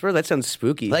Casper. That sounds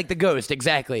spooky. Like the ghost,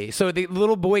 exactly. So the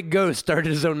little boy ghost started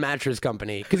his own mattress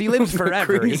company because he lives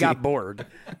forever. He Crazy. got bored.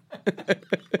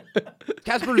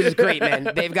 Casper is great,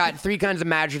 man. They've got 3 kinds of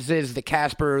mattresses: the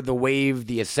Casper, the Wave,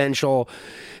 the Essential.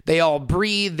 They all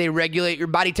breathe. They regulate your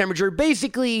body temperature.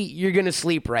 Basically, you're gonna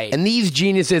sleep right. And these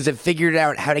geniuses have figured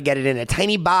out how to get it in a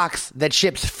tiny box that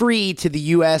ships free to the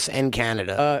U.S. and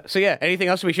Canada. so yeah, anything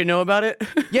else we should know about it?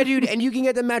 Yeah, dude, and you can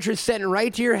get the mattress sent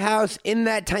right to your house in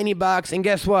that tiny box. And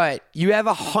guess what? You have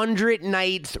 100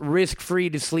 nights risk-free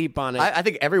to sleep on it. I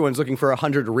think everyone's looking for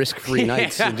 100 risk-free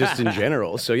nights, just in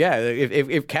general. So yeah,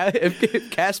 if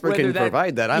Casper Whether can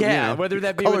provide that, I'm whether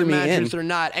that be color with a me mattress in. or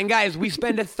not. And guys, we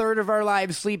spend a third of our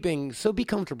lives sleeping, so be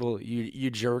comfortable, you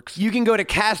jerks. You can go to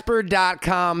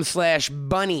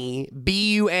Casper.com/bunny,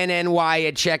 BUNNY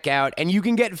at checkout, and you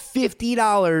can get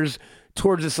 $50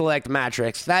 towards a select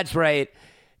mattress. That's right,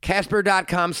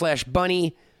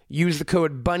 Casper.com/bunny. Use the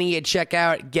code BUNNY at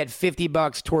checkout, get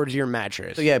 $50 towards your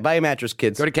mattress. So yeah, buy a mattress,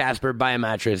 kids. Go to Casper, buy a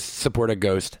mattress, support a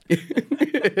ghost.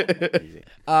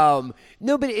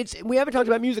 No, but we haven't talked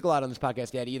about music a lot on this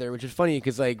podcast yet either, which is funny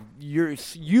because like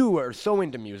you are so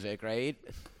into music, right?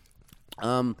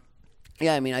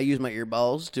 Yeah, I mean, I use my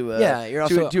earballs to Yeah, you're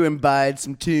also- to imbibe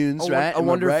some tunes, A right? a Am I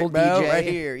wonderful right, bro? DJ. right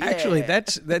here. Yeah. Actually,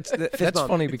 that's bump.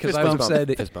 funny because Fist I would bump. have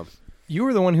said Fist bump. you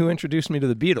were the one who introduced me to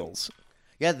the Beatles.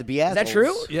 Yeah, the Beatles. Is that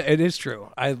true? Yeah, it is true.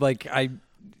 I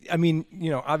mean,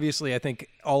 obviously I think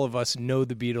all of us know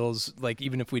the Beatles, like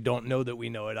even if we don't know that we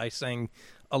know it. I sang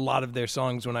a lot of their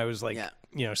songs when I was like,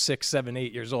 6, 7,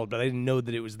 8 years old, but I didn't know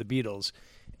that it was the Beatles.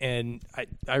 And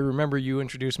I remember you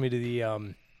introduced me to the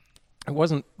it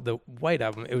wasn't the White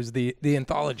Album, it was the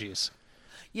anthologies.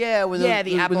 Yeah, when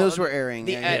those were airing.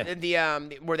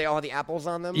 Where they all had the apples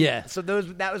on them. Yeah. So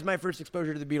that was my first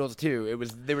exposure to the Beatles too.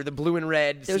 They were the blue and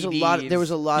red. There was CDs. There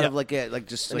was a lot of Yep.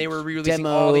 just And like they were re-releasing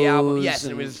demos all the albums. Yes,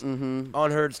 and it and- was mhm.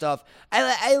 unheard stuff.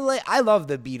 I love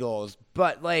the Beatles,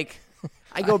 but like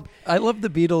I go. I loved the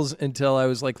Beatles until I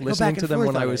was like listening back to and them forth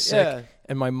when I on was it. sick. Yeah.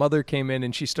 And my mother came in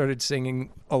and she started singing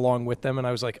along with them, and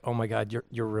I was like, "Oh my God,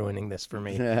 you're ruining this for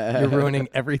me. You're ruining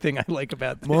everything I like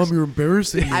about this." you're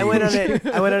embarrassing. I went on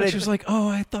it. She was like, "Oh,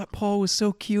 I thought Paul was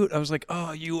so cute." I was like,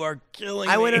 "Oh, you are killing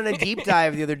me." I went on a deep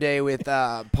dive the other day with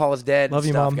Paul is Dead Love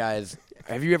you, stuff, Mom. guys.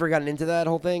 Have you ever gotten into that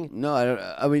whole thing? No, I don't.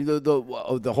 I mean,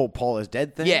 the whole Paul is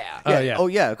dead thing. Yeah. Oh, yeah. Oh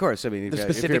yeah, of course. I mean, The if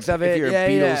specifics you're, of it? If you're Yeah, a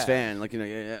Beatles yeah. fan, like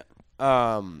yeah. And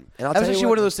I'll That was tell you actually what,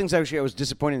 one of those things. Actually, I was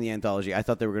disappointed in the anthology. I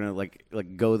thought they were gonna like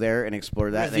go there and explore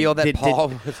that. Reveal They that Paul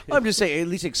was- well, I'm just saying, at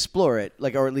least explore it,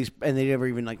 or at least, and they never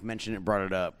even mentioned it, brought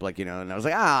it up, and I was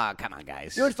like, come on,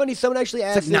 guys. You know what's funny? Someone actually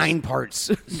asked It's like 9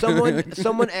 parts.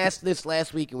 Someone asked this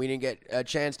last week, and we didn't get a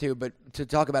chance to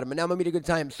talk about it. But now might be a good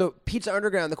time. So, Pizza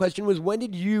Underground. The question was, when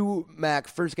did you, Mac,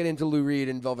 first get into Lou Reed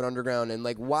and Velvet Underground, and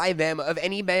like why them of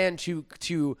any band to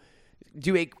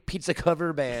do a pizza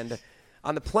cover band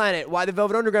on the planet? Why the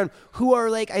Velvet Underground, who are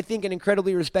like I think an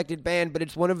incredibly respected band, but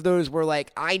it's one of those where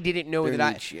like I didn't know They're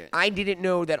that niche, yeah. I didn't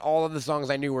know that all of the songs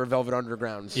I knew were Velvet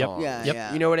Underground Yep. songs. Yeah, Yep.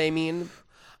 yeah. You know what I mean?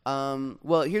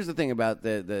 Well, here's the thing about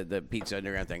the Pizza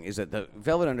Underground thing is that the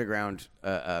Velvet Underground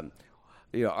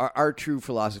our true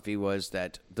philosophy was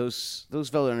that those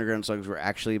Velvet Underground songs were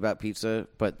actually about pizza,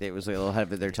 but it was a little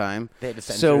ahead of their time. They had to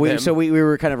censor so them. we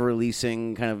were kind of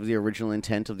releasing kind of the original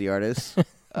intent of the artist.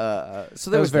 So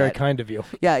That was very kind of you.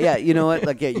 Yeah. You know what?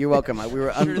 Like, yeah, you're welcome. We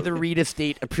were Sure, the Reed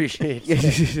estate appreciates.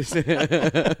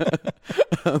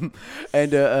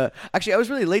 Actually, I was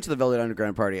really late to the Velvet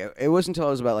Underground party. It wasn't until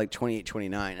I was about like 28,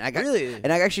 29.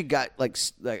 And I actually got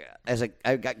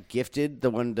I got gifted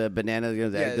the banana,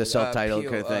 the self-titled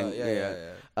kind of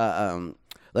thing.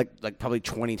 Like probably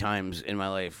 20 times in my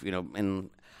life, and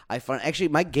I found actually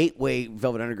my gateway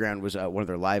Velvet Underground was one of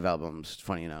their live albums.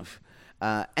 Funny enough.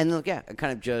 And I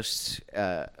kind of just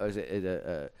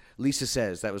Lisa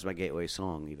Says, that was my gateway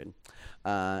song even.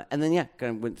 And then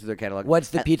kind of went through their catalog. What's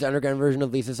the Pizza Underground version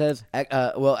of Lisa Says?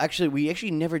 Well, actually, we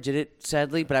never did it,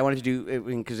 sadly, but I wanted to do it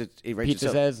because it writes Pizza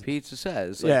itself. Says? Pizza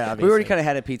Says. Yeah, we obviously. already kind of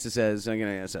had a Pizza Says,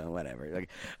 so whatever. Like,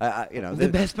 The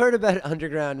best part about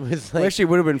Underground was like... actually, it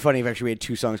would have been funny if actually we had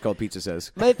two songs called Pizza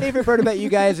Says. My favorite part about you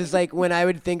guys is like when I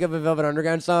would think of a Velvet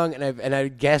Underground song and I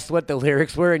would guess what the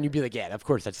lyrics were, and you'd be like, "Yeah, of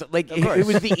course that's like it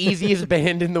was the easiest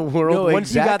band in the world." No, Once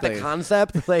you got the exactly.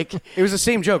 concept, like It was the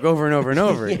same joke over and over and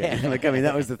over again. Yeah. Like, I mean,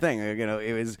 that was the thing.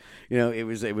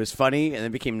 It was funny, and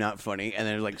then became not funny, and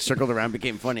then circled around,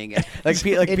 became funny again. Like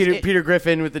Peter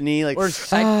Griffin with the knee, like or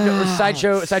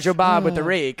Sideshow Bob with the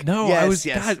rake. No, Yes.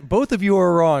 God, both of you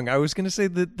are wrong. I was going to say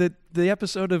the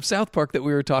episode of South Park that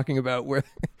we were talking about where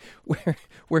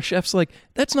Chef's like,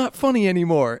 that's not funny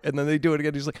anymore. And then they do it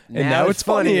again. He's like, and now it's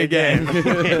funny again.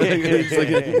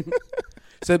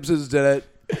 Simpsons did it.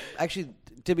 Actually,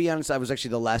 to be honest, I was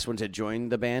actually the last one to join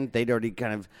the band. They'd already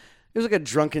kind of, it was like a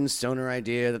drunken stoner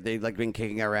idea that they'd like been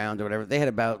kicking around or whatever. They had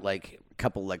about like a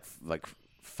couple like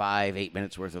 5-8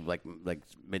 minutes worth of like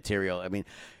material. I mean,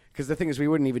 because the thing is, we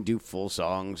wouldn't even do full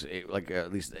songs.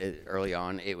 At least early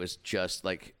on, it was just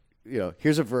like,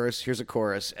 here's a verse, here's a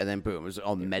chorus, and then boom, it was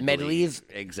all Medleys.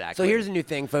 Exactly. So here's a new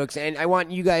thing, folks, and I want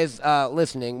you guys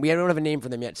listening. We don't have a name for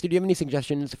them yet. So do you have any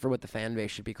suggestions for what the fan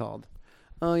base should be called?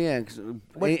 Oh yeah,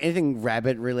 anything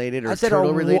rabbit related or I said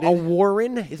turtle related. a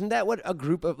warren. Isn't that what a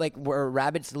group of like where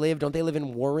rabbits live? Don't they live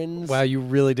in warrens? Wow, you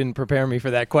really didn't prepare me for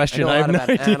that question. I know a lot have no about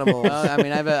idea. animals. I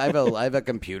mean, I have a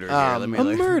computer here. Let me A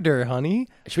look. murder, honey.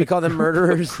 Should we call them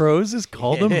murderers? Crows is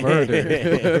called a murder.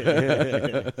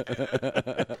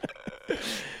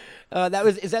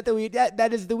 Is that the weed?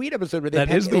 That is the weed episode where they That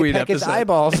peck, is the they weed peck his episode.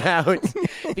 eyeballs out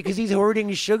because he's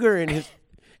hoarding sugar in his.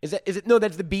 Is it? No,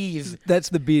 that's the bees. That's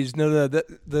the bees. No,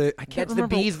 the I can't That's the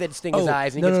remember. bees that sting his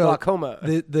eyes and he no, gets no, no. glaucoma.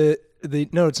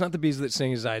 No, it's not the bees that sting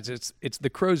his eyes. It's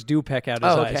the crows do peck out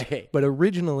his eyes. Okay. But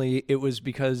originally it was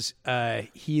because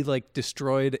he like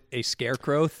destroyed a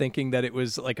scarecrow, thinking that it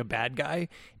was like a bad guy,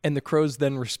 and the crows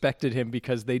then respected him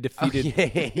because they defeated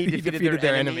he defeated their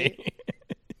their enemy.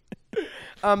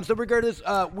 So regardless,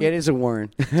 It is a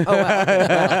Warren.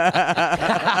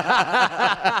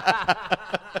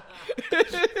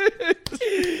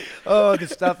 Oh, the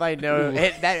stuff I know.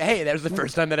 That was the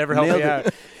first time that ever helped me Nailed it.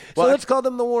 out. So let's call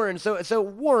them the Warren. So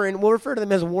Warren, we'll refer to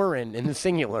them as Warren in the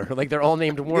singular, like they're all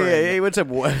named Warren. Yeah, hey, what's up?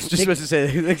 Just supposed to say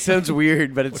it sounds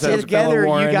weird, but it sounds Together,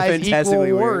 Warren, you guys equal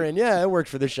fantastically weird. Warren. Yeah, it worked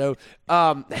for the show.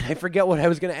 I forget what I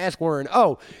was going to ask Warren.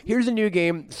 Oh, here's a new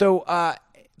game. So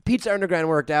Pizza Underground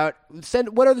worked out.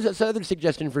 What are the other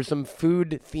suggestion for some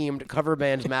food-themed cover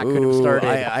bands Matt could have started?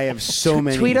 I have so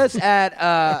many. Tweet us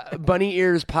at Bunny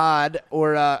Ears Pod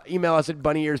or email us at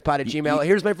bunnyearspod@gmail.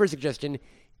 Here's my first suggestion: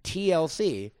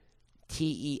 TLC,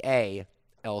 TEALC.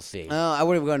 Oh, I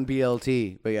would have gone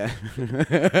BLT, but yeah.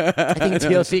 I think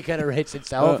TLC kind of writes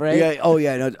itself, right? Yeah. Oh,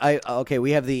 yeah. No. Okay.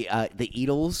 We have the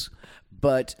Eatles,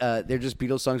 but they're just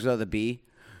Beatles songs without the B.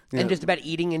 And just about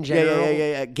eating in general.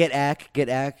 Yeah. Get act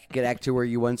to where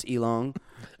you once elong.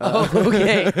 Oh,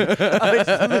 okay. It's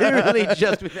literally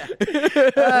just with that.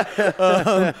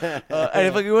 And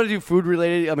if you want to do food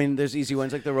related, I mean, there's easy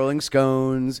ones like the Rolling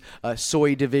Scones,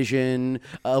 Soy Division,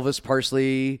 Elvis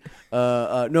Parsley.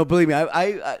 No, believe me,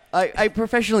 I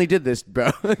professionally did this,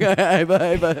 bro.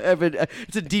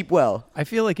 It's a deep well. I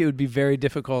feel like it would be very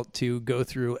difficult to go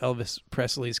through Elvis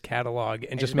Presley's catalog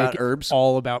and just about make herbs? it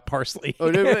all about parsley. Oh,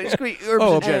 no, herbs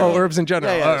in general. herbs in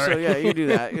general. Yeah. All So right. yeah, you do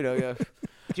that. Yeah.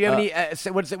 Do you have any?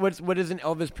 What is an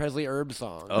Elvis Presley herb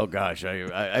song? Oh gosh,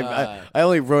 I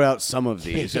only wrote out some of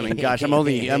these. I mean, gosh, I'm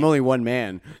only one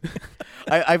man.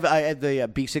 I had the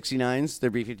B69s,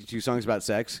 their B52 songs about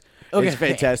sex. Okay. It's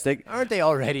fantastic. Aren't they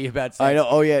already about sex? I know.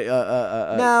 Oh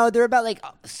yeah. No, they're about like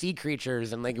sea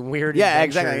creatures and like weird. Yeah,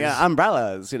 adventures. exactly. Yeah,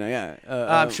 umbrellas.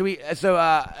 Yeah. Should we? So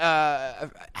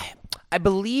I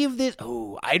believe this.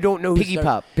 Oh, I don't know. Piggy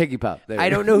Pop. There I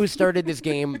don't know who started this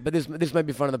game, but this might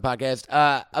be fun on the podcast.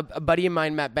 A buddy of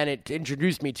mine, Matt Bennett,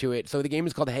 introduced me to it. So the game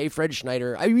is called Hey Fred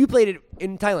Schneider. You played it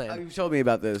in Thailand. You told me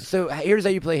about this. So here's how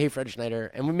you play Hey Fred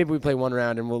Schneider, and maybe we play one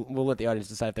round, and we'll let the audience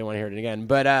decide if they want to hear it again.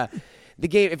 But the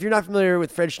game, if you're not familiar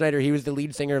with Fred Schneider, he was the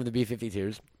lead singer of the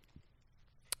B-52s.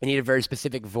 And he had a very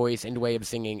specific voice and way of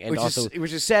singing, and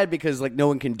which is sad because like no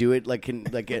one can do it.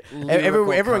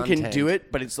 Everyone can do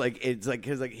it, but it's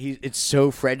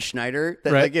so Fred Schneider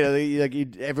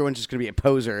that everyone's just gonna be a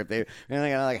poser if they're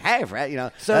like, hey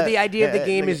Fred, So the idea of the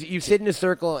game is you sit in a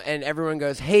circle and everyone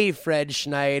goes, hey Fred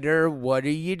Schneider, what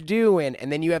are you doing?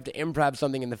 And then you have to improv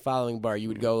something in the following bar. You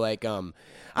would go like,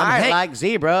 I like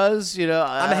zebras,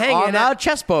 I'm hanging on a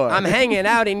chessboard. I'm hanging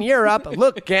out in Europe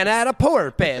looking at a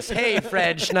porpoise. Hey,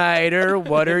 Fred Schneider,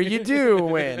 what are you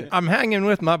doing? I'm hanging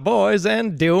with my boys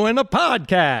and doing a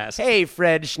podcast. Hey,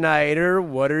 Fred Schneider,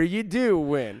 what are you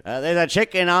doing? There's a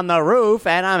chicken on the roof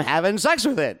and I'm having sex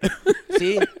with it.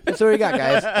 See? That's what we got,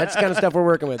 guys. That's the kind of stuff we're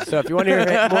working with. So if you want to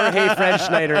hear more Hey, Fred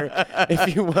Schneider,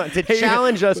 if you want to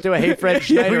challenge us to a Hey, Fred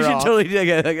Schneider we should totally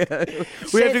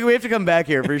do we have to come back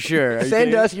here for sure.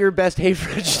 Send us your best Hey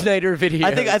Fred Schneider videos.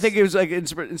 I think it was like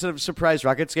instead of surprise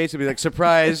rocket skates, it'd be like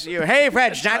surprise you. Hey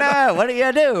Fred Schneider, what do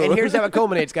you do? And here's how it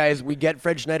culminates, guys. We get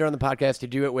Fred Schneider on the podcast to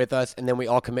do it with us, and then we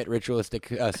all commit ritualistic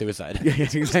suicide.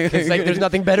 Exactly. It's like there's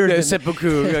nothing better than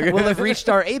seppuku. We'll have reached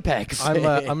our apex.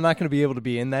 I'm not going to be able to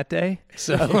be in that day.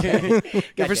 So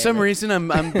for some reason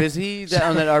I'm busy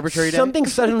on that arbitrary day. Something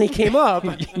suddenly came up.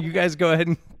 You guys go ahead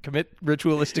and commit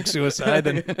ritualistic suicide,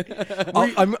 and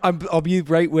I'll be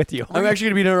right with you. I'm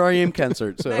actually going to be at an REM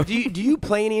concert. So do you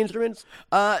play any instruments?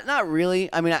 Not really.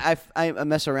 I mean, I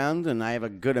mess around, and I have a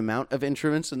good amount of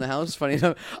instruments in the house. Funny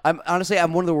enough, I'm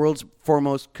one of the world's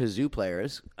foremost kazoo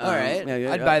players. All right,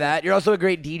 I'd buy that. You're also a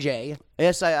great DJ.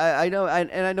 Yes, I know,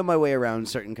 and I know my way around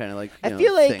certain kind of like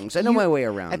things. I know my way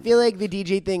around. I feel like the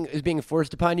DJ thing is being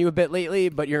forced upon you a bit lately,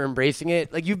 but you're embracing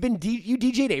it. Like you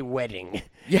DJ'd a wedding,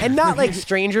 and not like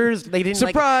strangers. They didn't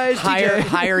surprise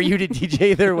hire you to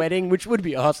DJ their wedding, which would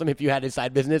be awesome if you had a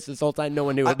side business this whole time no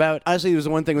one knew about. Honestly, there was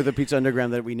one thing with the Pizza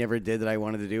Underground that we never did that I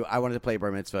wanted to do. I wanted to play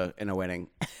bar mitzvah in a wedding.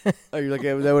 That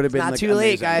would have been not like, too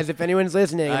late, amazing. guys. If anyone's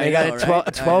listening, and they got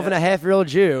a 12-and-a-half-year-old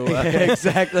Jew,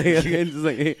 exactly.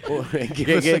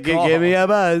 Give me a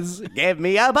buzz. Give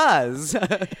me a buzz.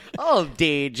 Oh,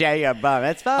 DJ a bar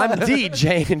mitzvah. I'm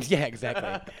DJing. Yeah,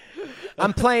 exactly.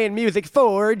 I'm playing music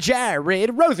for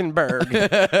Jared Rosenberg.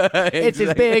 It's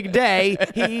his big day.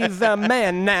 He's a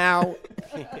man now.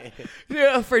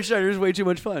 Yeah, Fred Schneider's way too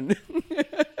much fun. He's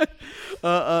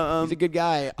a good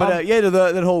guy. But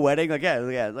that whole wedding, I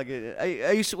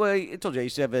used to. I told you I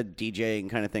used to have a DJing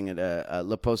kind of thing at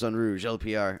Le Poisson Rouge,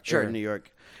 LPR, in New York.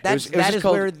 That is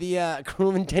where the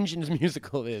Cruel Intentions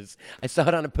musical is. I saw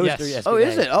it on a poster yesterday. Oh,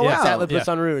 is it? Oh, yeah. wow. It's at Le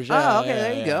Poisson Rouge. Oh, okay.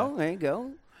 There you go. There you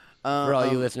go. For all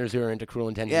you listeners who are into Cruel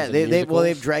Intentions. Yeah, they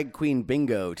have drag queen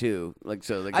bingo too.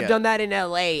 I've done that in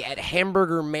L.A. at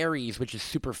Hamburger Mary's, which is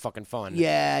super fucking fun.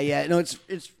 Yeah. No,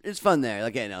 it's fun there.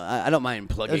 Like, I don't mind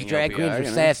plugging. Those drag queens are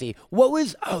sassy. What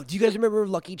was? Oh, do you guys remember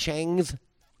Lucky Chang's?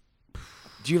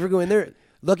 Do you ever go in there?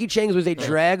 Lucky Chang's was a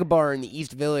drag bar in the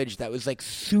East Village that was like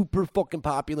super fucking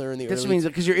popular in the early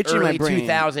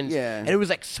 2000s. Yeah. And it was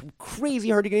like so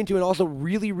crazy hard to get into and also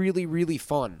really, really, really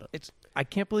fun. I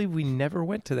can't believe we never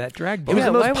went to that drag bar. It was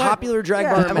the most popular drag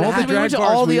bar in Manhattan. We went to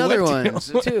all the other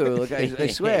ones too. Like I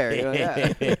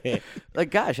swear. Like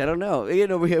gosh, I don't know.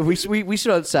 We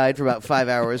stood outside for about 5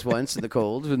 hours once in the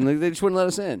cold, and they just wouldn't let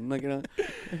us in.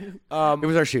 It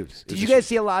was our shoes. Did you guys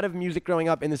see a lot of music growing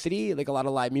up in the city? Like a lot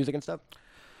of live music and stuff?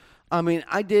 I mean,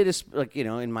 I did,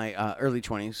 in my early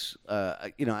 20s,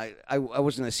 I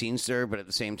wasn't a scene stir, but at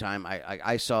the same time,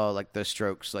 I saw, like, the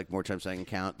Strokes, like, more times than I can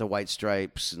count, the White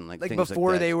Stripes, and, like things before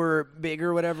like that. they were big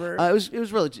or whatever? It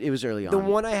was early on. The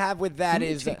one I have with that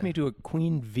is... take me to a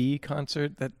Queen V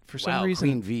concert that, for some reason...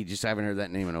 Queen V, just haven't heard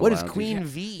that name in a while. What is Queen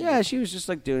V? Yeah, she was just,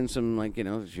 like, doing some, like,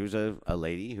 she was a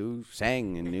lady who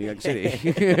sang in New York City.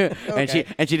 Okay.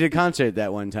 and she did a concert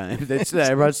that one time. That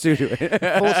I brought Stu to it.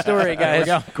 Full story, guys.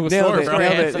 Cool story, bro.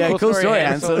 Nailed it. Yeah, cool story,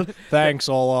 Hansel. Thanks,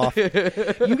 Olaf. You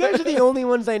guys are the only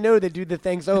ones I know that do the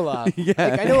thanks, Olaf. Yeah.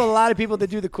 Like, I know a lot of people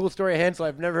that do the cool story, Hansel.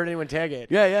 I've never heard anyone tag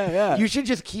it. Yeah. You should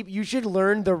just you should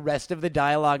learn the rest of the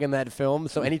dialogue in that film.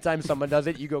 So anytime someone does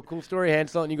it, you go cool story,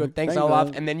 Hansel, and you go thanks,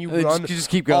 Olaf, and then you run. You just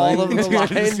keep going. All of the lines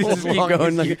just keep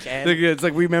going. as you can. It's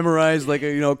like we memorized like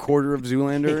a quarter of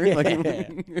Zoolander.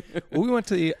 Well, we went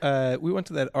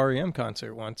to that REM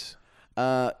concert once.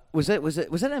 Was that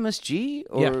MSG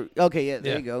or Yeah. okay? Yeah,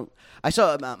 there Yeah. you go. I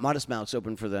saw Modest Mouse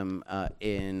open for them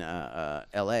in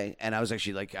L.A. and I was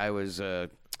actually like I was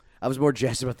more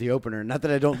jazzed about the opener. Not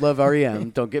that I don't love REM.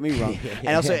 Don't get me wrong.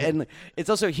 And it's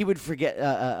also he would forget.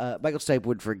 Michael Stipe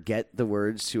would forget the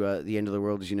words to "The End of the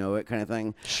World as You Know It" kind of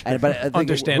thing. But I think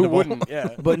Understandable. Who wouldn't? Yeah.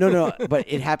 But no. But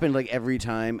it happened like every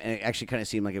time, and it actually kind of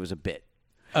seemed like it was a bit.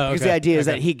 Oh, Because okay. the idea is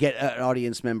Okay. that he'd get an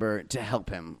audience member to help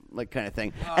him, like kind of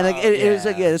thing. And like it was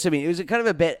like that's what I mean. It was kind of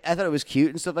a bit. I thought it was cute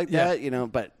and stuff like Yeah.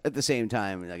 that, But at the same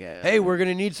time, like Hey, we're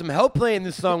gonna need some help playing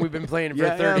this song we've been playing for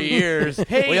Yeah, 30 years.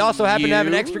 Hey, we also happen to have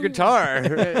an you. extra guitar.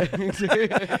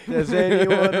 Does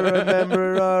anyone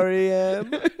remember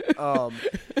REM?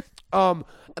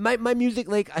 My music,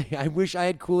 like I wish I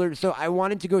had cooler. So I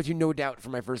wanted to go to No Doubt for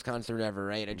my first concert ever,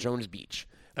 right at Jones Beach.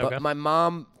 But Okay. my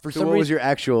mom, for So some what was reason, your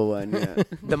actual one? Yeah.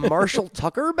 the Marshall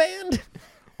Tucker Band.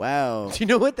 Wow. Do you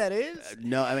know what that is?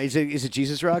 No, I mean, is it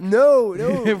Jesus Rock? No.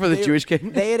 For the Jewish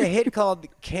kid? They had a hit called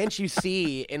 "Can't You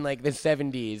See" in like the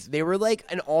 70s. They were like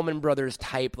an Allman Brothers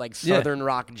type, like Yeah. Southern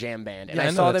rock jam band, and Yeah, I I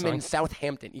know saw that them in song.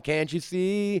 Southampton. Can't you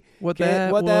see What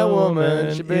can't- that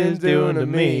woman she been is doing to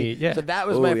me? Yeah. So that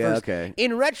was Oh, my yeah, first. okay.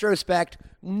 In retrospect,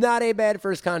 not a bad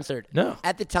first concert. No.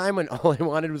 At the time when all I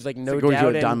wanted was like No like going to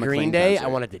Doubt a Don and Green McLean Day,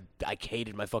 concert. I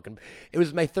hated my fucking. It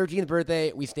was my 13th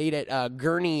birthday. We stayed at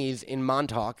Gurney's in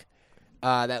Montauk.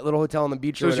 That little hotel on the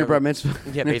beach. So it was your whatever. bar mitzvah?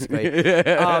 Yeah, basically.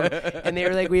 And they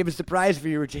were like, "We have a surprise for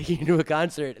you. We're taking you to a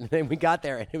concert." And then we got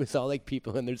there, and it was all like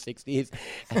people in their 60s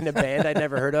and a band I'd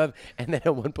never heard of. And then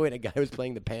at one point, a guy was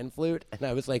playing the pan flute, and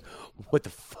I was like, "What the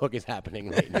fuck is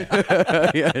happening right now?"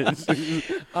 Yes.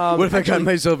 What have I gotten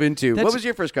myself into? What was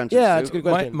your first concert? Yeah, Stu? that's a good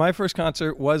My, question. my first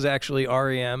concert was actually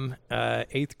REM.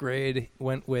 8th grade,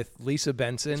 went with Lisa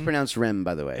Benson. It's pronounced Rem,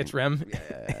 by the way. It's Rem.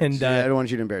 And I don't want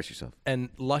you to embarrass yourself. and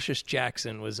Luscious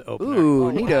Jackson was opener.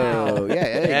 Ooh, neato. wow. Yeah,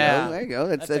 there you Yeah. go. There you go.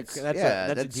 That's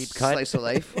a deep cut. Slice of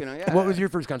life. Yeah. What was your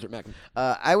first concert, Mac?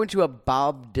 I went to a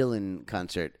Bob Dylan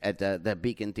concert at the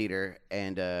Beacon Theater,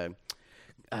 and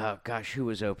gosh, who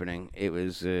was opening? It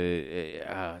was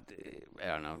I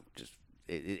don't know, just.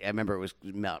 I remember it was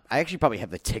Mel. I actually probably have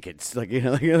the tickets,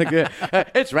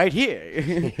 it's right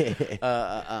here.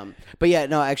 But yeah,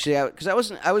 no, actually, because I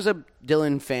was a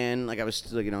Dylan fan, like I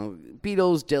was, like,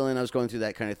 Beatles, Dylan. I was going through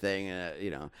that kind of thing,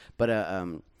 But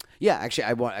yeah, actually,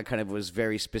 I kind of was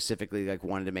very specifically like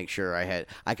wanted to make sure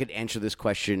I could answer this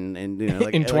question, and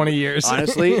In 20 years.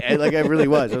 honestly, and, like I really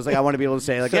was. I was like, I want to be able to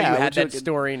say like, So yeah, you I had went to that a-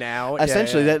 story now.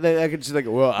 Essentially, Yeah. that I could just like,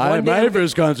 well, One day my I'm-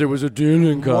 first concert was a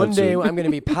Dylan concert. One day I'm going to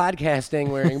be podcasting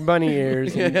wearing bunny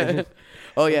ears. And,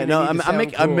 Oh yeah, no, need to sound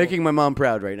I'm cool. making my mom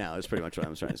proud right now. Is pretty much what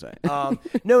I'm trying to say.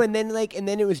 No, and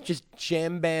then it was just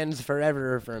jam bands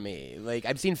forever for me. Like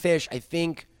I've seen Fish, I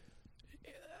think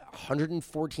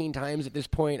 114 times at this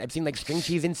point. I've seen like String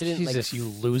Cheese Incident Jesus, like you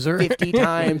loser. 50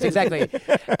 times exactly.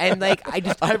 And like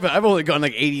I've only gone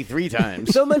like 83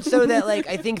 times. so much so that like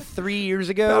I think 3 years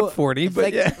ago, About 40, but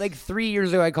like, yeah. like 3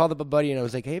 years ago, I called up a buddy and I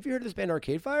was like, "Hey, have you heard of this band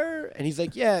Arcade Fire?" And he's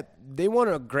like, "Yeah, they won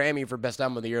a Grammy for Best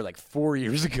Album of the Year like 4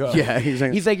 years ago." Yeah, he's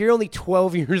like- "You're only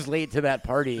 12 years late to that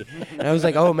party." And I was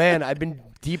like, "Oh man, I've been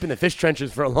deep in the Fish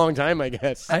trenches for a long time, I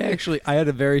guess." I had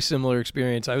a very similar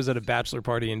experience. I was at a bachelor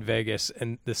party in Vegas,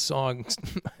 and the song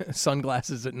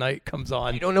 "Sunglasses at Night" comes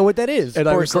on. I don't know what that is. And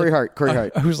I was Corey like-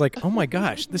 Hart. I was like, oh my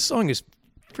gosh, this song is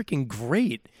freaking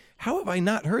great. How have I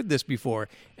not heard this before?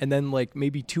 And then, like,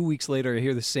 maybe 2 weeks later, I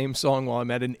hear the same song while I'm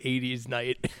at an 80s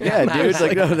night. Yeah, dude.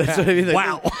 Like, no, that's what I mean. Like,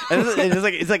 Wow.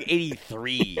 It's like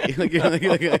 83.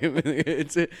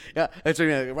 It's yeah. That's what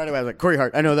I mean. Right away, I was like, Corey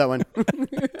Hart. I know that one.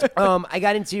 I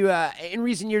got into in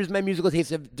recent years, my musical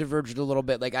tastes have diverged a little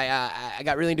bit. Like I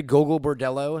got really into Gogol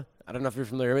Bordello. I don't know if you're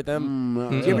familiar with them.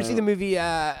 Did you ever see the movie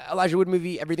Elijah Wood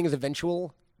movie Everything Is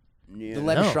Eventual? The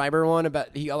Lev No. Schreiber one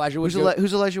about Elijah Wood.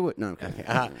 Who's Elijah Wood? No,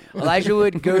 okay. Elijah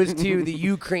Wood goes to the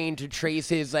Ukraine to trace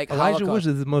his like Elijah Holocaust.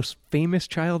 Wood is the most famous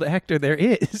child actor there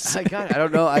is. I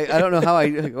don't know. I don't know how I.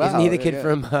 Wow, Isn't he the kid yeah.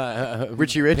 from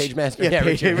Richie Rich? Pagemaster? Yeah,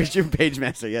 Richie Rich. Richie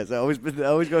Pagemaster. Yes, I always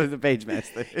go to the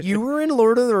Pagemaster. You were in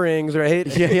Lord of the Rings, right?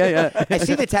 Yeah. I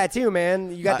see the tattoo,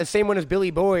 man. You got the same one as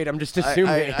Billy Boyd. I'm just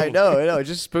assuming. I know. It's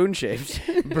just spoon shaped.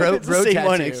 Bro, it's the same tattoo.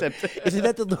 one, except Isn't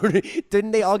that the Lord?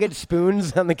 Didn't they all get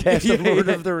spoons on the cast of Lord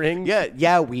of the Rings?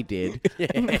 yeah, we did.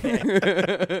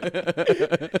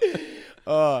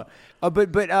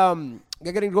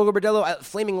 getting Gogo Bordello,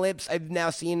 Flaming Lips. I've now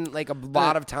seen like a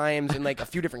lot of times in like a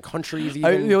few different countries. The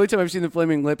Even. only time I've seen the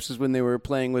Flaming Lips is when they were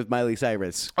playing with Miley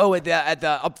Cyrus. Oh, at the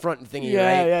upfront thingy,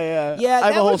 Yeah, right? yeah. Yeah, I have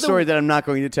that a whole was story that I'm not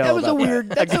going to tell. that was a about weird-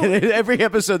 That. that's a- Every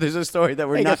episode, there's a story that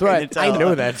we're Hey, not guess going what? to tell. I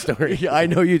know that story. Yeah, I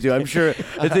know you do. I'm sure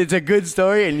it's a good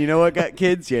story, and you know what,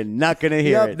 kids, you're not going to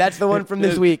hear Yep, it. that's the one from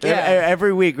this week. Yeah.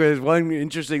 Every week, there's one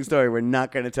interesting story we're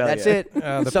not going to tell That's you. it.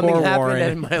 The Something poor happened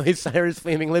Warren. at Miley Cyrus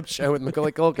Flaming Lips show with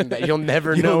Macaulay Culkin that you'll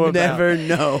never know You'll about. never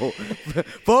know.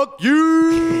 Fuck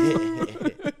you.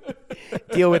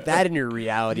 Deal with that in your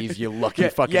realities, you lucky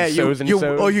fucking you, so's and you,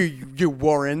 so's. oh, you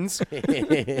Warrens.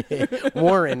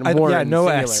 Warren, yeah, Warren, no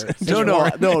singular.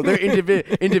 S. No. They're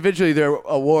individually they're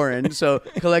a Warren, so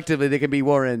collectively they can be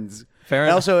Warrens. Fair And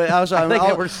enough. Also, I like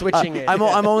that we're switching it. I'm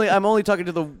only talking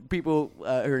to the people who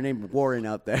are named Warren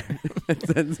out there.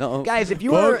 That's all. Guys, if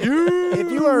you Fuck are you, if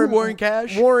you are Warren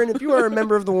Cash. Warren, if you are a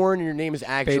member of the Warren and your name is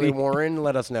actually Beatty. Warren,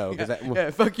 let us know. 'Cause that, Yeah,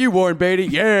 fuck you, Warren Beatty.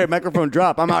 Yeah, microphone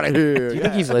drop. I'm out of here. do you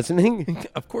think he's listening?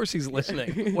 Of course he's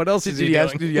listening. What else is Did he you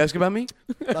ask? doing? Did you ask about me?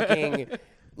 Fucking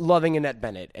loving Annette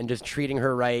Bennett and just treating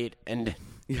her right and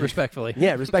Respectfully.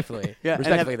 yeah, respectfully. Yeah, and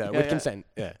respectfully have- though, yeah, with yeah. consent.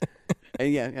 Yeah.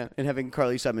 And having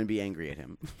Carly Simon be angry at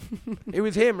him. It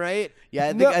was him, right? Yeah,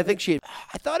 I No, think she.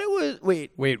 I thought it was.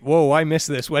 Wait, Wait, whoa, I missed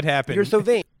this. What happened? you're so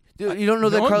vain. Dude, you don't know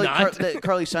No, I'm that not. that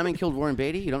Carly Simon killed Warren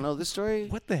Beatty? You don't know this story?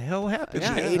 What the hell happened?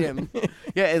 Yeah, I hate him.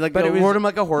 Yeah, like But they it was- rode him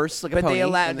like a horse, like a But pony. they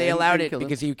allowed and it killed him.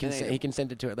 because he And they-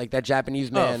 consented to it, like that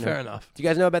Japanese man. fair enough. Do you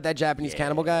guys know about that Japanese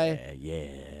cannibal guy?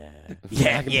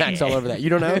 Yeah, Max all over that. You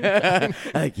don't know?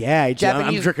 Like, yeah, I'm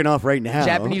Japanese- jerking off right now.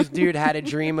 Japanese dude had a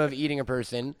dream of eating a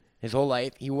person his whole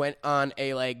life. He went on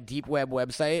a like deep web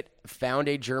website, found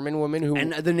a German woman who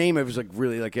And the name of it was like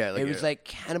really like yeah, like it was like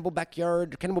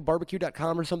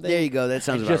cannibalbarbecue.com or something. there you go. That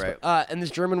sounds about Just, right. and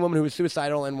this German woman who was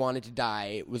suicidal and wanted to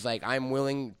die was like, I'm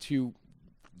willing to,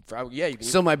 yeah, you can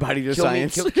Sell my body to kill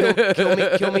science. me,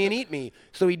 kill me and eat me.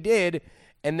 So he did,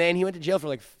 and then he went to jail for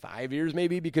like 5 years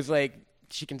maybe because like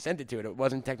she consented to it. It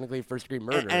wasn't technically first degree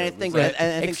murder. And I It was, think like, that-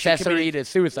 and I think she accessory committed- to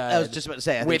suicide. I was just about to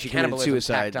say, I think with she committed cannibalism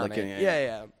suicide, tacked on like, it. yeah.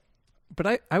 Yeah.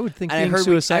 But I would think And I being heard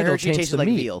suicidal she changed tasted the like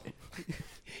meat. veal.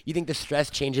 You think the stress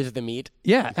changes the meat?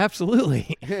 Yeah,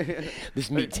 absolutely.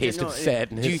 This meat tastes No, of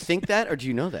sadness. Do you think that, or do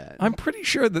you know that? I'm pretty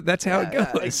sure that that's how it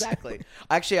Yeah, goes. exactly.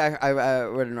 Actually, I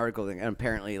read an article, and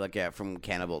apparently, like from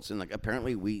cannibals, and like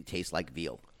apparently we taste like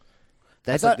veal. I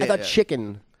That's thought, like, I thought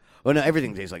chicken. Oh no,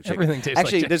 everything tastes like chicken. Everything tastes like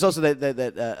Actually, chicken. there's also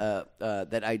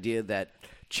that idea that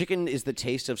chicken is the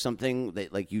taste of something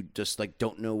that like you just like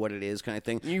don't know what it is kind of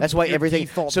thing. That's why you everything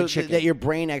default so to chicken. that your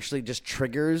brain actually just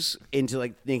triggers into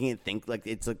like making it think like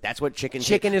it's like that's what chicken.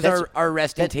 Chicken is that's, our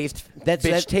resting that- taste. That's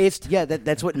bitch that, taste. Yeah,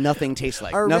 that's what nothing tastes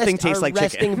like. Our Nothing rest- tastes our like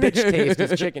resting chicken. bitch taste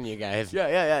is chicken, you guys.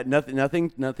 Yeah.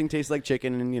 Nothing tastes like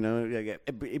chicken, and you know,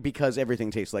 because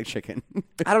everything tastes like chicken.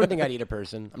 I don't think I'd eat a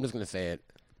person. I'm just gonna say it.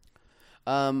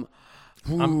 I'm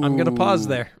going to pause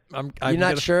there. I'm You're not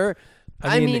gonna- sure?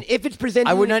 I I mean, mean, if it's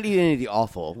presented, I would not eat any of the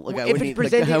awful. Like I if would it's eat,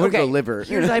 presented, like, I would okay, go liver.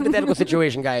 Here's a hypothetical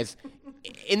situation, guys.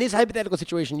 In this hypothetical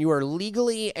situation, you are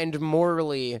legally and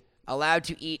morally allowed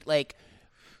to eat like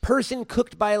person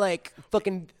cooked by like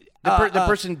fucking. The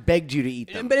person begged you to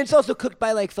eat them. But it's also cooked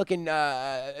by like fucking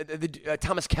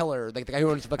Thomas Keller, like the guy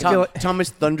who owns fucking. Thomas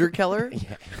Thunder Keller?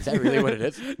 Yeah, is that really what it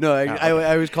is? No,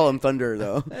 I always call him Thunder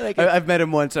though. like it. I've met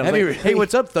him once. And I'm Have like, you hey, really?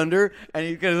 what's up, Thunder? And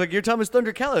he's kind of like, you're Thomas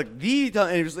Thunder Keller, like, and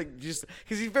he was like, just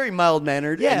because he's very mild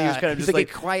mannered. Yeah, and he was kind of he's just like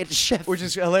a quiet chef. which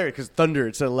is hilarious because Thunder,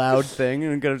 it's a loud thing,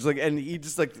 and kind of just like, and he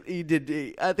just like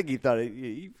I think he thought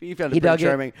he found it He pretty dug it.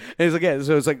 charming. And he's like, yeah,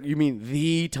 so it's like, you mean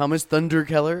the Thomas Thunder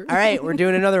Keller? All right, we're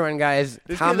doing another one, guys.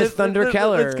 Thomas Thunder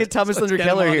Keller. Let's get Thomas Thunder get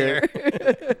him Keller on here.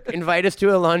 Invite us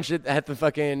to a lunch at the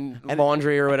fucking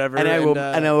laundry or whatever. And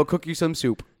I will cook you some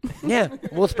soup. Yeah,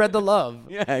 we'll spread the love.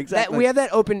 Yeah, exactly. We have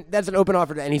that open. That's an open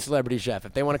offer to any celebrity chef.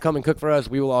 If they want to come and cook for us,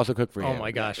 we will also cook for you. Oh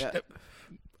my gosh.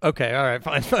 Okay, all right,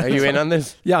 fine. Are you in on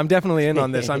this? Yeah, I'm definitely in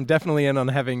on this. I'm definitely in on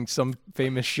having some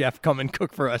famous chef come and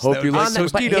cook for us. Hope That you would be like On so-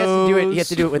 that, but he has to do it. He has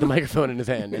to do it with a microphone in his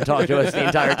hand and talk to us the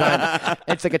entire time.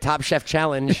 It's like a Top Chef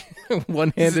challenge.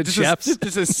 one-handed chefs.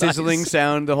 Just a sizzling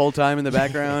sound the whole time in the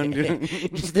background.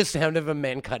 Just the sound of a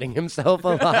man cutting himself a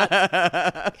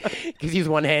lot because he's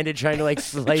one-handed trying to like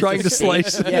slice. Trying a to steak.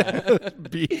 slice Yeah,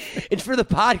 beef. it's for the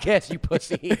podcast, you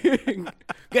pussy.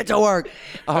 Get to work.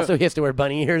 Also, he has to wear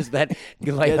bunny ears that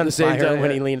light light at on the same fire time, when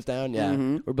yeah. he leans down. Yeah,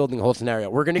 we're building a whole scenario.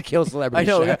 We're gonna kill celebrity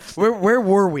I know. chefs. Where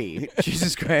were we?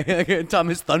 Jesus Christ.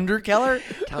 Thomas Thunderkeller?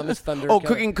 Thomas Thunder. Oh,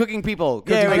 cooking people.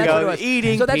 Yeah, Cooking that's people. what it was.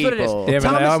 Eating So that's what it is. people. Damn it,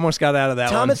 Thomas- I almost got out of that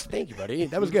Thomas, thank you, buddy.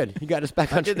 That was good. You got us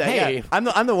back on Did that, Hey, yeah.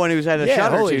 I'm the one who's had a Yeah,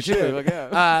 shot or holy two shit. too. Like,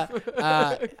 yeah.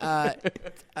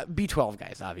 B12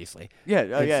 guys, obviously. Yeah,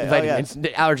 It's yeah. vitamins.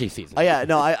 It's allergy season. Oh yeah,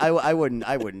 no, I wouldn't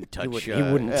touch. He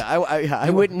wouldn't. I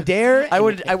You wouldn't dare. I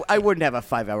wouldn't have a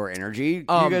 5-hour energy. You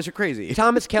guys are crazy.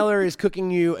 Thomas Keller is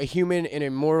cooking you a human in a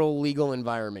moral, legal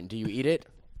environment. Do you eat it?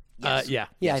 Yeah.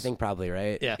 Yeah, I think probably,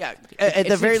 right? Yeah. Yeah, at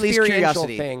the It's very an least, experiential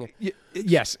curiosity. thing.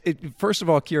 Yes. First of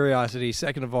all, curiosity.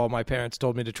 Second of all, my parents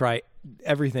told me to try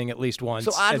everything at least once.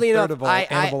 So oddly and enough, third of all,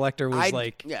 Hannibal Lecter was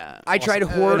like, Yeah, I tried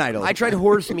An idol. I tried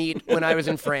horse meat when I was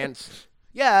in France.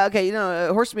 Yeah, okay. You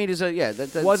know, horse meat is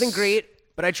that's Wasn't great,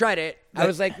 but I tried it. I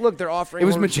was like, look, they're offering. It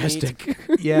was horse meat. majestic.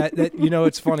 yeah,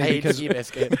 it's funny I ate because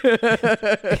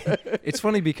Seabiscuit. it's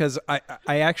funny because I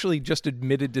actually just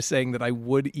admitted to saying that I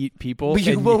would eat people. But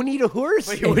you and won't eat a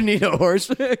horse. You wouldn't eat a horse.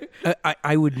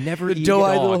 I would never eat a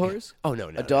Doe-eyed dog. little horse. Oh no,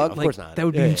 A dog? of Like, course not. That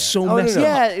would be so no, messy. no.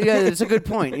 Yeah, it's a good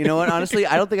point. You know what? Honestly,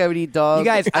 I don't think I would eat dog. You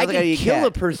guys, I I don't could think I'd eat kill cat.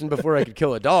 a person before I could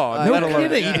kill a dog. No let alone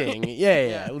kidding. eating.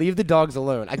 Yeah. Leave the dogs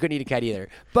alone. I couldn't eat a cat either.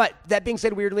 But that being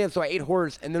said, weirdly, so I ate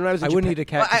horse, and then when I was in I wouldn't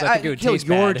Japan- eat a cat because I think it would kill taste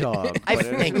your bad. dog.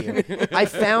 Thank you. I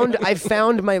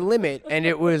found my limit, and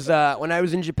it was when I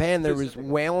was in Japan. There was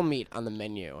whale meat on the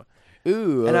menu,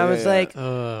 Ooh, and I okay, was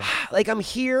yeah. like I'm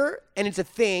here, and it's a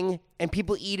thing, and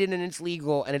people eat it, and it's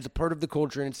legal, and it's a part of the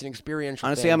culture, and it's an experiential.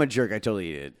 Honestly, thing. I'm a jerk. I totally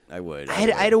eat it. I would. I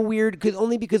had a weird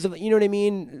because of you know what I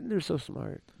mean. They're so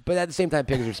smart, but at the same time,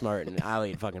 pigs are smart, and I'll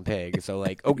eat fucking pig. So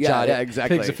like, Okja, yeah,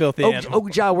 exactly. Pig's a filthy animal.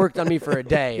 Okja worked on me for a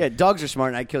day. Yeah, dogs are smart,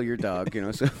 and I kill your dog. You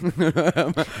know, so.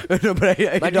 No, but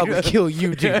My dog would kill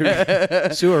you,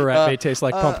 dude. Sewer rat may taste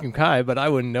like pumpkin pie, but I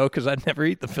wouldn't know because I'd never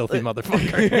eat the filthy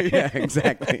motherfucker. Yeah,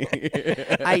 exactly.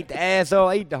 I ate the asshole.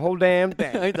 I ate the whole damn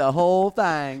thing. I ate the whole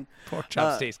thing. Pork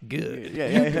chops taste good.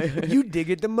 Yeah. You dig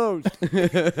it the most.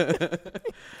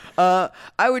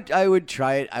 I would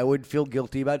try it. I would feel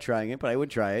guilty about trying it, but I would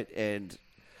try it. And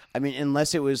I mean,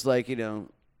 unless it was like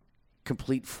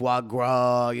complete foie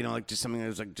gras, like just something that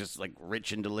was just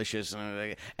rich and delicious,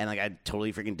 and like I'd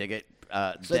totally freaking dig it.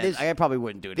 So then this- I probably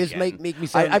wouldn't do it. this again. might make me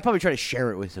sound- I'd probably try to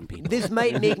share it with some people. This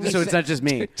might make me. so it's not just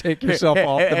me. Take yourself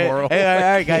off the moral. Hey, all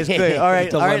right, guys. Good. All right,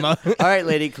 Dilemma. all right,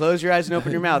 lady. Close your eyes and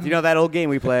open your mouth. You know that old game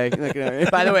we play.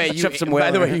 By the way, Shove some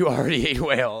whale in. you already ate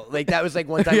whale. Like that was like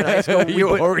one time in high school.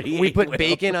 We put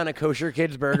bacon on a kosher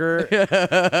kid's burger,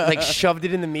 like shoved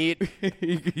it in the meat,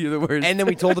 You're the worst. and then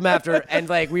we told him after, and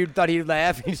like we thought he'd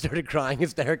laugh. And he started crying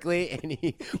hysterically, and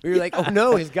we were like, "Oh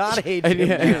no, he's God hates him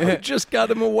now." I just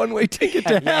got him a one-way ticket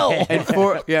to hell. And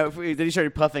then he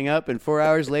started puffing up, and 4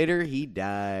 hours later, he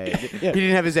died. He didn't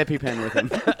have his EpiPen with him.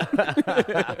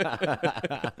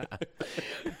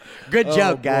 Good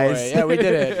joke, guys. Boy. Yeah, we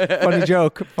did it. Funny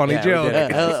joke. Funny Yeah, we joke.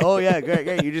 did it. Oh yeah,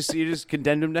 great. You just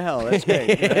condemned him to hell. That's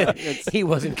great. Yeah, He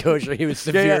wasn't kosher. He was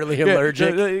severely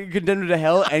allergic. You condemned him to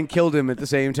hell and killed him at the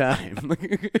same time.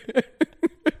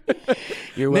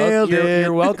 You're it.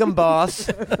 You're welcome, boss.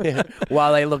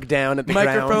 While I look down at the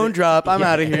Microphone ground. drop. I'm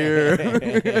out of here.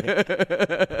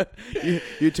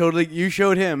 You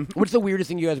showed him. What's the weirdest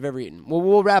thing you guys have ever eaten? Well,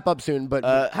 we'll wrap up soon, but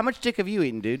How much dick have you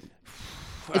eaten, dude?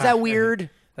 is that weird?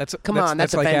 Come on,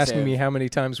 that's like offensive. asking me how many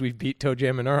times we've beat Toe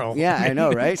Jam and Earl. Yeah, I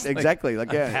know, right? Exactly.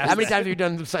 Like, yeah. How many times have you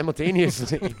done them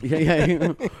simultaneously?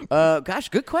 Yeah. Gosh,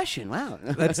 good question. Wow.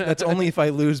 That's only if I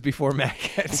lose before Matt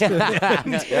gets.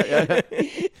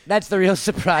 That's the real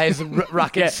surprise,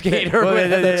 rocket skater.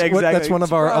 Well, That's one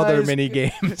of our other Surprise. mini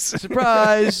games.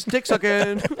 Surprise! Dick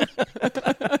sucking.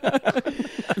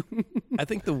 I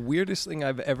think the weirdest thing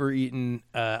I've ever eaten,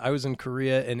 I was in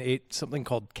Korea and ate something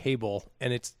called cable,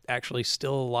 and it's actually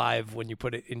still alive when you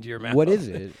put it into your mouth. What is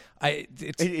it?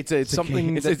 It's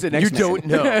something It's an You X-Men. don't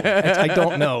know. I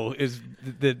don't know is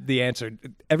the answer.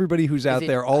 Everybody who's out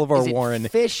there, all of our is it Warren,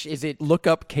 fish? Is it? look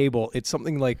up cable. It's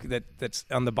something like that's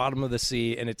on the bottom of the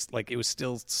sea, and it's like it was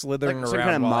still slithering Like around some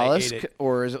kind of while mollusk, I ate it.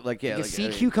 or is it like a sea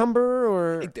cucumber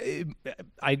or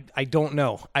I don't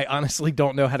know. I honestly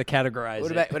don't know how to categorize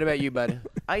it. what about you, bud?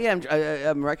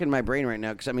 I'm wrecking my brain right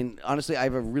now because I mean, honestly, I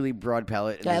have a really broad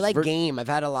palate. and I there's like game. I've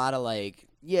had a lot of like.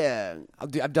 Yeah.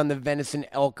 I've done the venison,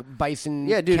 elk, bison.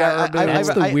 Yeah, dude, caribou.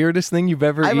 That's the weirdest thing you've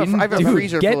ever eaten. I have a Dude,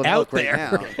 freezer get full of out elk there.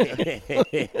 right now.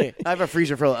 I have a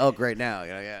freezer full of elk right now.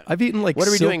 Yeah. I've eaten like What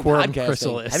are we doing? silkworm Podcasting.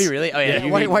 chrysalis. Have you really? Oh yeah.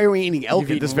 Why are we eating elk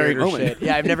You've at this eaten very weirder moment? shit.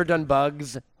 Yeah, I've never done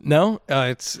bugs. No,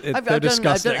 they're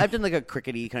disgusting. I've done like a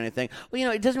crickety kind of thing.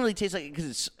 Well, it doesn't really taste like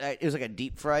because it was like a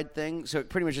deep fried thing, so it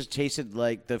pretty much just tasted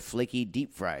like the flaky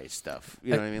deep fry stuff.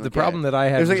 You know what I mean? The problem that I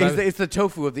had was it's the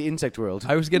tofu of the insect world.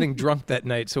 I was getting drunk that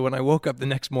night, so when I woke up the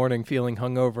next morning feeling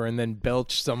hungover and then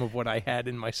belched some of what I had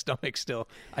in my stomach,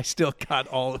 I still got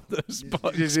all of those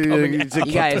bugs coming out.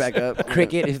 You guys, back up.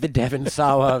 cricket is the Devon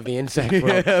Sawa of the insect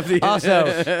world. Also,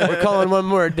 we're calling one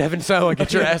more Devon Sawa.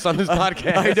 Get your ass on this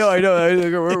podcast. I know.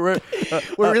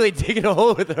 We're really digging a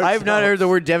hole with ourselves. I've not heard the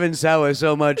word Devon Sawa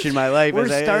so much in my life. We're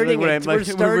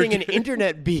starting an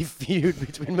internet beef feud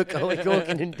between Macaulay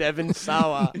Culkin and Devon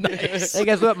Sawa. Nice. Hey,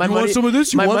 guess what? My want some of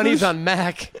this? My money's on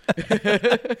Mac.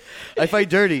 I fight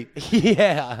dirty.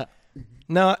 Yeah.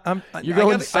 No, You're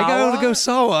going I gotta go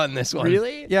Sawa on this one.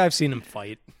 Really? Yeah, I've seen him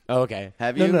fight. Oh, okay.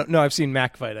 Have you? No, I've seen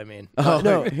Mac fight, I mean. Oh,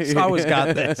 no. Sawa's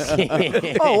got this.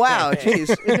 Oh, wow. Jeez.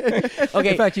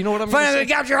 Okay. In fact, you know what I'm going to say?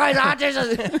 Count your eyes on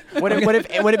Jesus. What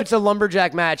if it's a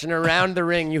lumberjack match and around the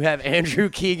ring you have Andrew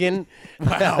Keegan?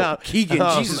 Wow. Keegan,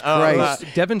 Jesus Christ.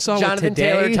 Devon Sawa Jonathan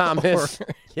today? Taylor Thomas.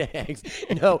 Yeah,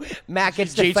 no, Mac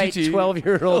gets to fight JTT.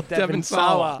 12-year-old Devon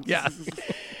Sawa. Yeah.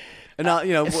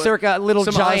 And Circa Little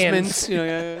some Giants.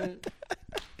 Osmonds,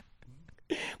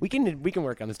 We can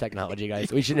work on this technology,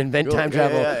 guys. We should invent time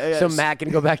travel so Matt can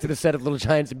go back to the set of Little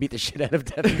Giants and beat the shit out of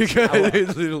Devon Sawa.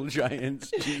 Little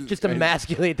Giants. Just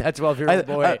emasculate that 12-year-old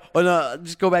boy.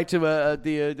 Just go back to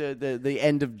the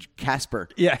end of Casper.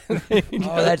 Yeah. Oh,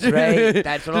 that's right.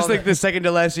 That's what Just all like the second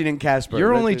to last scene in Casper.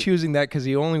 You're only choosing that because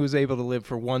he only was able to live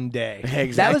for one day.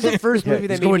 Exactly. That was the first movie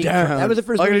that He's made going me. down. That was the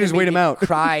first All you movie gotta do that is wait made him me out.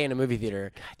 cry in a movie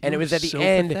theater, and it was at the so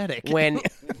end pathetic. when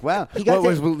Wow. He got What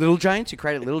to- was Little Giants? You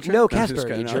cried at Little Giants? No, I'm just Casper,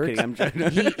 kidding. you No, jerk. kidding. I'm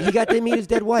trying- he got to meet his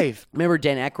dead wife. Remember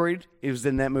Dan Aykroyd? He was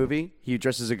in that movie. He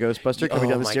dressed as a Ghostbuster coming Oh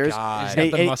down the my stairs. God. And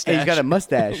He's got the and mustache. he's got a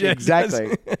mustache. Yeah, he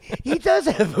Exactly. He does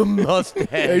have a mustache.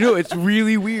 I know. It's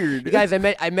really weird. You guys, I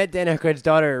met Dan Aykroyd's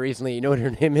daughter recently. You know what her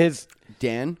name is?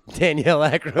 Dan? Danielle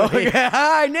Aykroyd. Okay,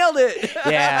 I nailed it.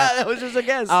 Yeah. That was just a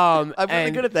guess. I'm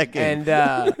really good at that game.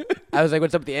 And I was like,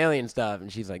 "What's up with the alien stuff?" And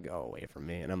she's like, "Go away from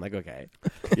me." And I'm like, "Okay,"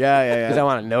 yeah. because I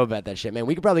want to know about that shit, man.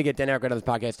 We could probably get Dan Aykroyd on this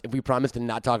podcast if we promise to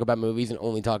not talk about movies and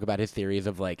only talk about his theories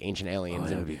of like ancient aliens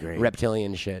that and would be great.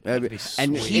 reptilian shit. That'd be-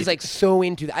 And sweet. he's like so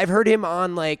into that. I've heard him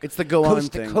on like It's the Go On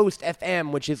Coast thing. to Coast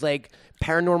FM, which is like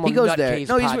paranormal He goes there. nutcase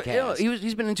No, podcast.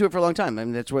 he's been into it for a long time. I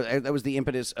mean, that was the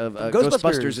impetus of Ghostbusters.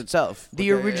 Ghostbusters itself.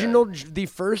 The original, the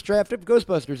first draft of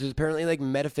Ghostbusters is apparently like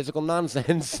metaphysical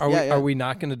nonsense. Are we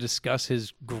not going to discuss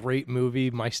his great movie,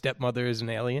 My Stepmother is an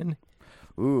Alien,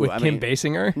 Ooh, with I Kim mean,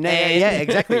 Basinger? Yeah,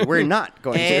 exactly. We're not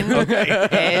going to.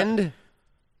 and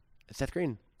Seth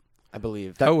Green, I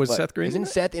believe. Was what? Seth Green? Isn't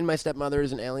Seth in My Stepmother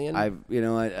is an Alien? I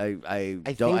don't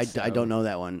think so. I don't know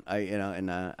that one.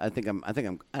 I think I'm I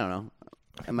don't know.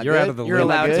 Am I You're good? out of the You're loop.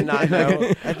 allowed to good? not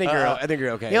know. I think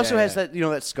you're okay. He also Yeah, has yeah.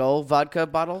 that skull vodka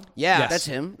bottle. Yeah, Yes. That's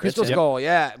him. Crystal That's him. Skull.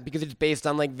 Yeah, because it's based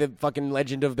on like the fucking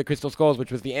legend of the Crystal Skulls,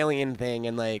 which was the alien thing,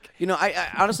 and like. I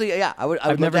honestly, yeah, I would. I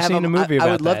would I've love never to have seen him, a movie I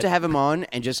would about love that. to have him on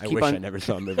and just I keep wish on. I never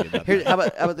saw a movie about Here, that.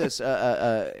 how about this?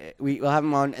 We'll have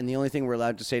him on, and the only thing we're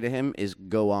allowed to say to him is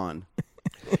 "Go on."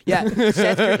 Yeah,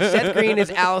 Seth Green is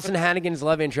Allison Hannigan's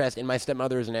love interest in My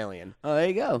Stepmother is an Alien. Oh, there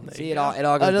you go. See, it all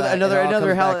goes back. Another it all comes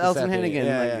back to Alison Seth Hannigan.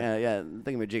 Yeah, Yeah.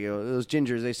 Think of a jiggle. Those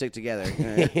gingers, they stick together.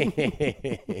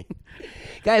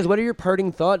 Guys, what are your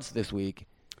parting thoughts this week?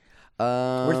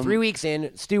 We're 3 weeks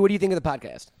in. Stu, what do you think of the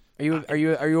podcast? Are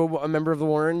you a member of the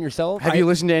Warren yourself? Have you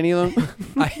listened to any of them?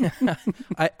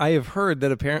 I have heard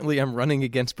that apparently I'm running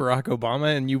against Barack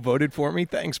Obama and you voted for me.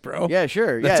 Thanks, bro. Yeah,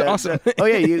 sure. That's yeah, awesome. We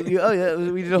did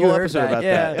a whole heard episode that, about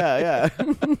yeah. that.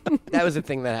 Yeah. That was a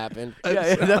thing that happened.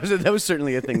 Yeah, that was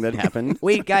certainly a thing that happened.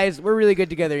 Wait, guys, we're really good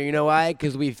together. You know why?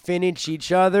 Because we finish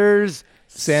each other's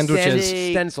Sandwiches.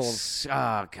 stencils.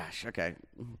 Oh gosh. Okay.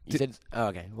 You said,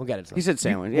 okay, we'll get it. He said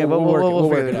sandwich. Yeah, We'll work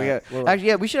figure it we out. got- We'll work- Actually,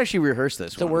 yeah, we should actually rehearse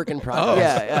this. It's a work in progress.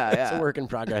 Yeah. It's a work in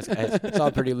progress, guys. It's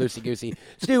all pretty loosey-goosey.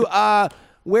 Stu,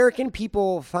 where can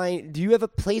people find... Do you have a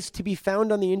place to be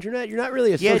found on the internet? You're not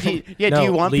really a Yeah, social... do No,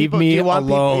 you want leave people? me do you want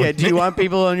alone. People, yeah, do you want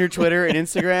people on your Twitter and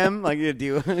Instagram? Like, do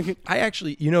you? I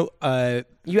actually,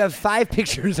 You have 5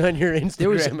 pictures on your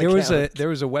Instagram there was account.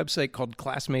 a website called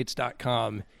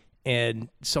classmates.com and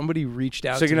somebody reached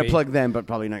out So to you're gonna me. plug them, but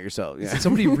probably not yourself. Yeah.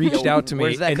 Somebody reached out to me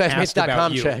Where's that and asked classmates.com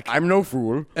about you. check? I'm no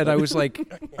fool. And I was like,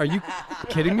 are you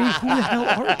kidding me? Who the hell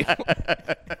are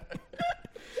you?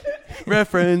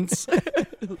 Reference.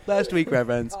 Last week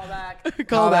reference. Call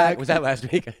Call back. Was that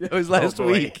last week? It was last Oh,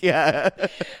 boy. week. Yeah.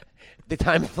 The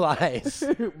time flies.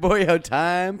 Boy, how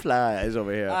time flies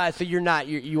over here. So you're not.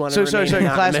 You want So, to sorry, remain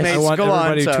anonymous. classmates. I want go on,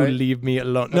 everybody to sorry. leave me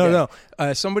alone. No.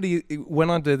 Somebody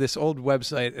went onto this old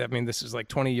website. I mean, this is like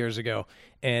 20 years ago.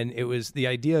 And it was the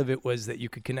idea of it was that you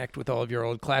could connect with all of your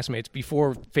old classmates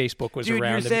before Facebook was Dude,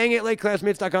 around. you're saying it like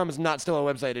classmates.com is not still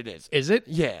a website. It is. Is it?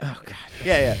 Yeah. Oh God.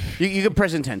 Yeah. You can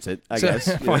present tense it, I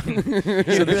guess. Fine.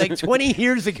 So they're like 20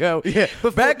 years ago. Yeah.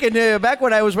 Back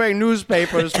when I was wearing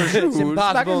newspapers for shoes. It's impossible.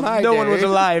 Back in my No one was day.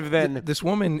 alive then. This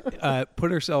woman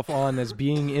put herself on as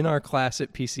being in our class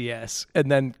at PCS,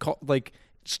 and then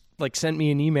sent me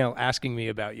an email asking me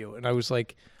about you, and I was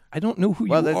like, I don't know who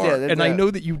you Well, that's- are, yeah, that's and I a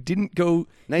know that you didn't go.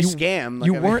 Nice you, scam. Like,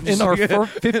 You I mean, weren't in our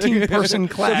 15-person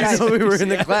class. we were in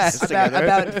the Yes. class together.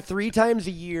 About 3 times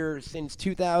a year since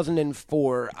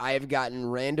 2004, I have gotten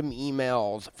random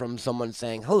emails from someone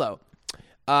saying, "Hello,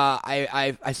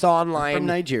 I saw online From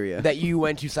Nigeria. that you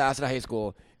went to Syosset High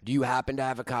School. Do you happen to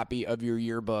have a copy of your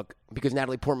yearbook? Because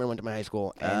Natalie Portman went to my high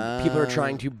school, and people are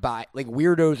trying to buy, like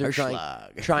weirdos are trying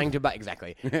to buy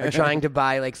are trying to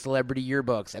buy like celebrity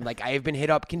yearbooks, and like I have been hit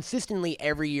up consistently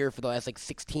every year for the last like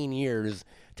 16 years.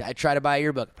 I try to buy a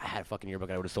yearbook. If I had a fucking yearbook,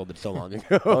 I would have sold it so long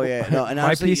ago. Oh yeah, no, and My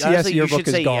honestly, PCS you yearbook should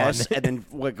is say gone. yes, and then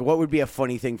like, what would be a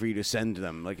funny thing for you to send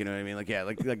them? Like, you know what I mean? Like, yeah,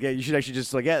 you should actually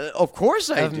just like, yeah, of course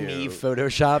I Of do. me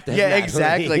photoshopped. as Yeah, Natalie.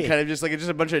 exactly. Kind of just like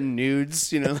a bunch of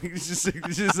nudes, you know, like it's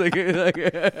just like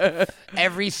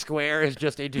Every square is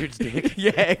just a dude's dick,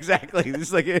 yeah, exactly.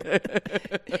 It's like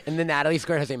and the Natalie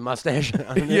square has a mustache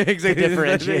on it yeah, exactly. to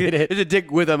differentiate it. It's a dick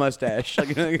with a mustache.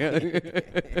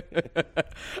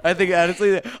 I think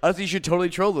honestly, you should totally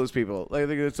troll those people. Like, I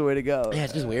think that's the way to go. Yeah,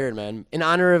 it's just weird, man. In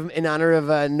honor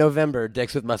of November,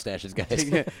 dicks with mustaches, guys.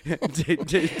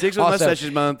 Dicks with Also,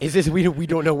 mustaches month. Is this we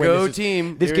don't know when Go this is,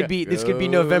 team. This Here could we be this go. could be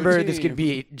Go November. This team. could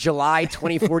be July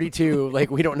 2042. Like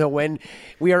we don't know when.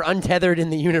 We are untethered in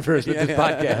the universe with this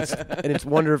podcast, and it's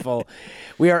wonderful.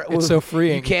 It's so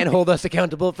freeing. You can't hold us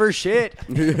accountable for shit.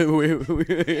 we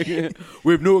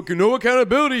have no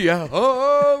accountability. Yeah.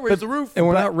 Oh, raise the roof. And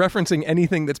we're not referencing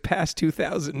anything that's past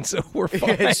 2000, so we're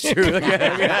fine. It's true.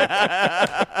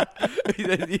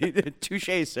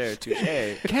 Touche, sir.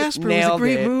 Touche. Casper Nailed was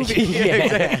a great it. movie. Yeah.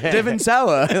 Exactly. Devin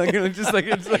Sawa.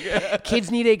 It's like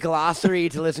Kids need a glossary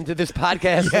to listen to this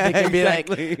podcast. So Yeah, they can be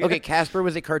exactly. like, okay, Casper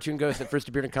was a cartoon ghost that first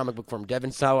appeared in comic book form.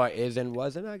 Devin Sawa is and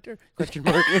was an actor? Question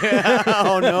mark.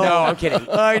 oh no. No, I'm kidding.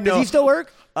 I know. Does he still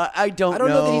work? I don't. I don't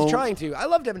know that he's trying to. I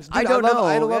love Devin. Dude, I don't know.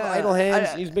 I love Yeah. Idle Hands.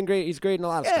 I- He's been great. He's great in a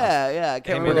lot of stuff. Yeah. I can't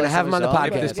Hey, remember we're gonna what have him on the song.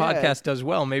 podcast. If this Yeah. podcast does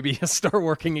well, maybe he'll start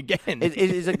working again.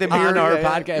 It's like the On mirror our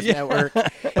yeah. podcast network.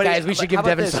 But Guys, we should give how about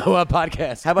Devin this? Sawa a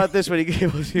podcast. How about this? When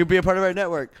he'll be a part of our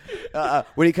network.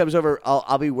 When he comes over,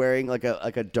 I'll be wearing like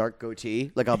a dark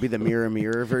goatee. Like I'll be the mirror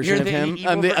version You're of the him.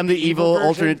 evil I'm the evil version?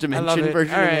 alternate I love dimension it.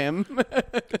 version All of right. him.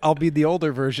 I'll be the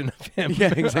older version of him.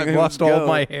 Yeah, exactly. I've lost Let's all go. of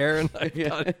my hair and I've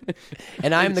got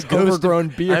And I'm the It's ghost. overgrown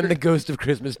beard. I'm the ghost of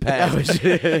Christmas past.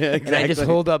 And I just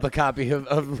hold up a copy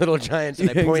of Little Giants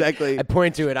and Yeah, exactly. I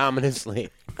point to it ominously.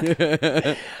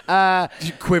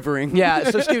 Quivering. Yeah,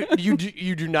 so Stu,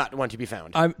 you do not want to be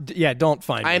found. don't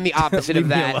find I am me. the opposite of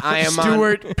Leave me that. alone. I am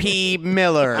Stuart P.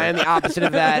 Miller. I am the opposite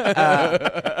of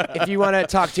that. If you want to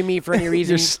talk to me for any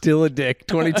reason, You're still a dick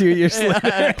 22 years later.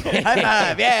 High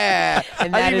five, yeah.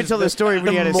 And I that didn't even is tell the story when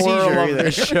the he had a moral seizure of either.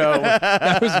 the show.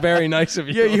 That was very nice of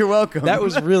you. Yeah, you're welcome. That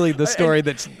was really the story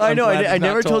that's. I know. I'm glad I it's not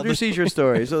never told your this- seizure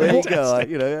story, so there you go.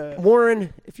 Yeah.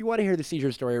 Warren, if you want to hear the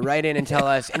seizure story, write in and tell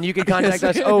us. And you can contact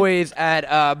us always at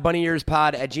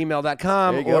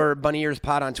bunnyearspod@gmail.com There you go. or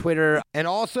bunnyearspod on Twitter. And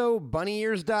also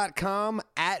bunnyears.com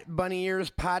at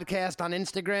bunnyearspodcast on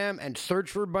Instagram and search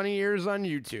for Bunny Ears on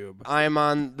YouTube. I'm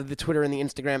on the Twitter and the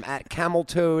Instagram at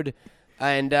cameltoad.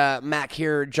 And Mac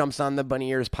here jumps on the Bunny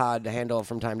Ears Pod handle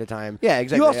from time to time. Yeah,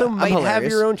 exactly. You also I'm might have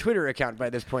hilarious. your own Twitter account by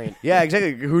this point. Yeah,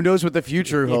 exactly. Who knows what the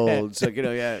future holds? Like,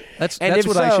 yeah. That's And that's if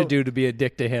what I so- should do to be a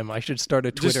dick to him. I should start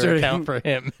a Twitter start- account for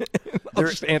him. I'll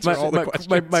just answer all the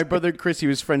questions. My brother Chris, he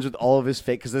was friends with all of his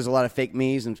fake, because there's a lot of fake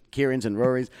me's and Kieran's and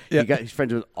Rory's. Yeah. He's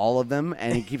friends with all of them,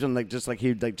 and he keeps them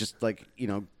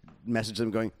message them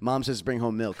going, "Mom says bring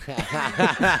home milk."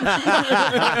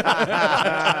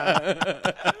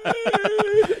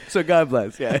 So God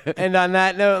bless. Yeah. And on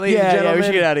that note, ladies and Yeah, gentlemen, we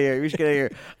should get out of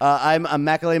here. I'm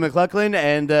Macaulay McLaughlin,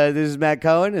 and this is Matt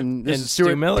Cohen, and this And is Stuart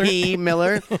Stu Miller. P.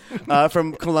 Miller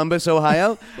from Columbus,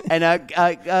 Ohio. And don't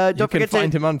you can forget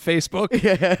find to him on Facebook.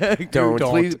 don't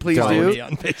please Follow do. me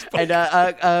on Facebook.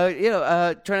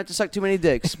 And try not to suck too many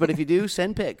dicks. But if you do,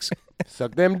 send pics.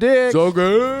 suck them dicks. So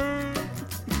good.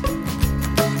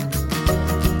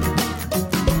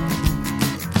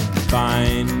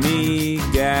 Find me,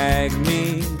 gag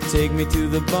me, take me to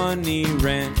the bunny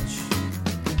ranch.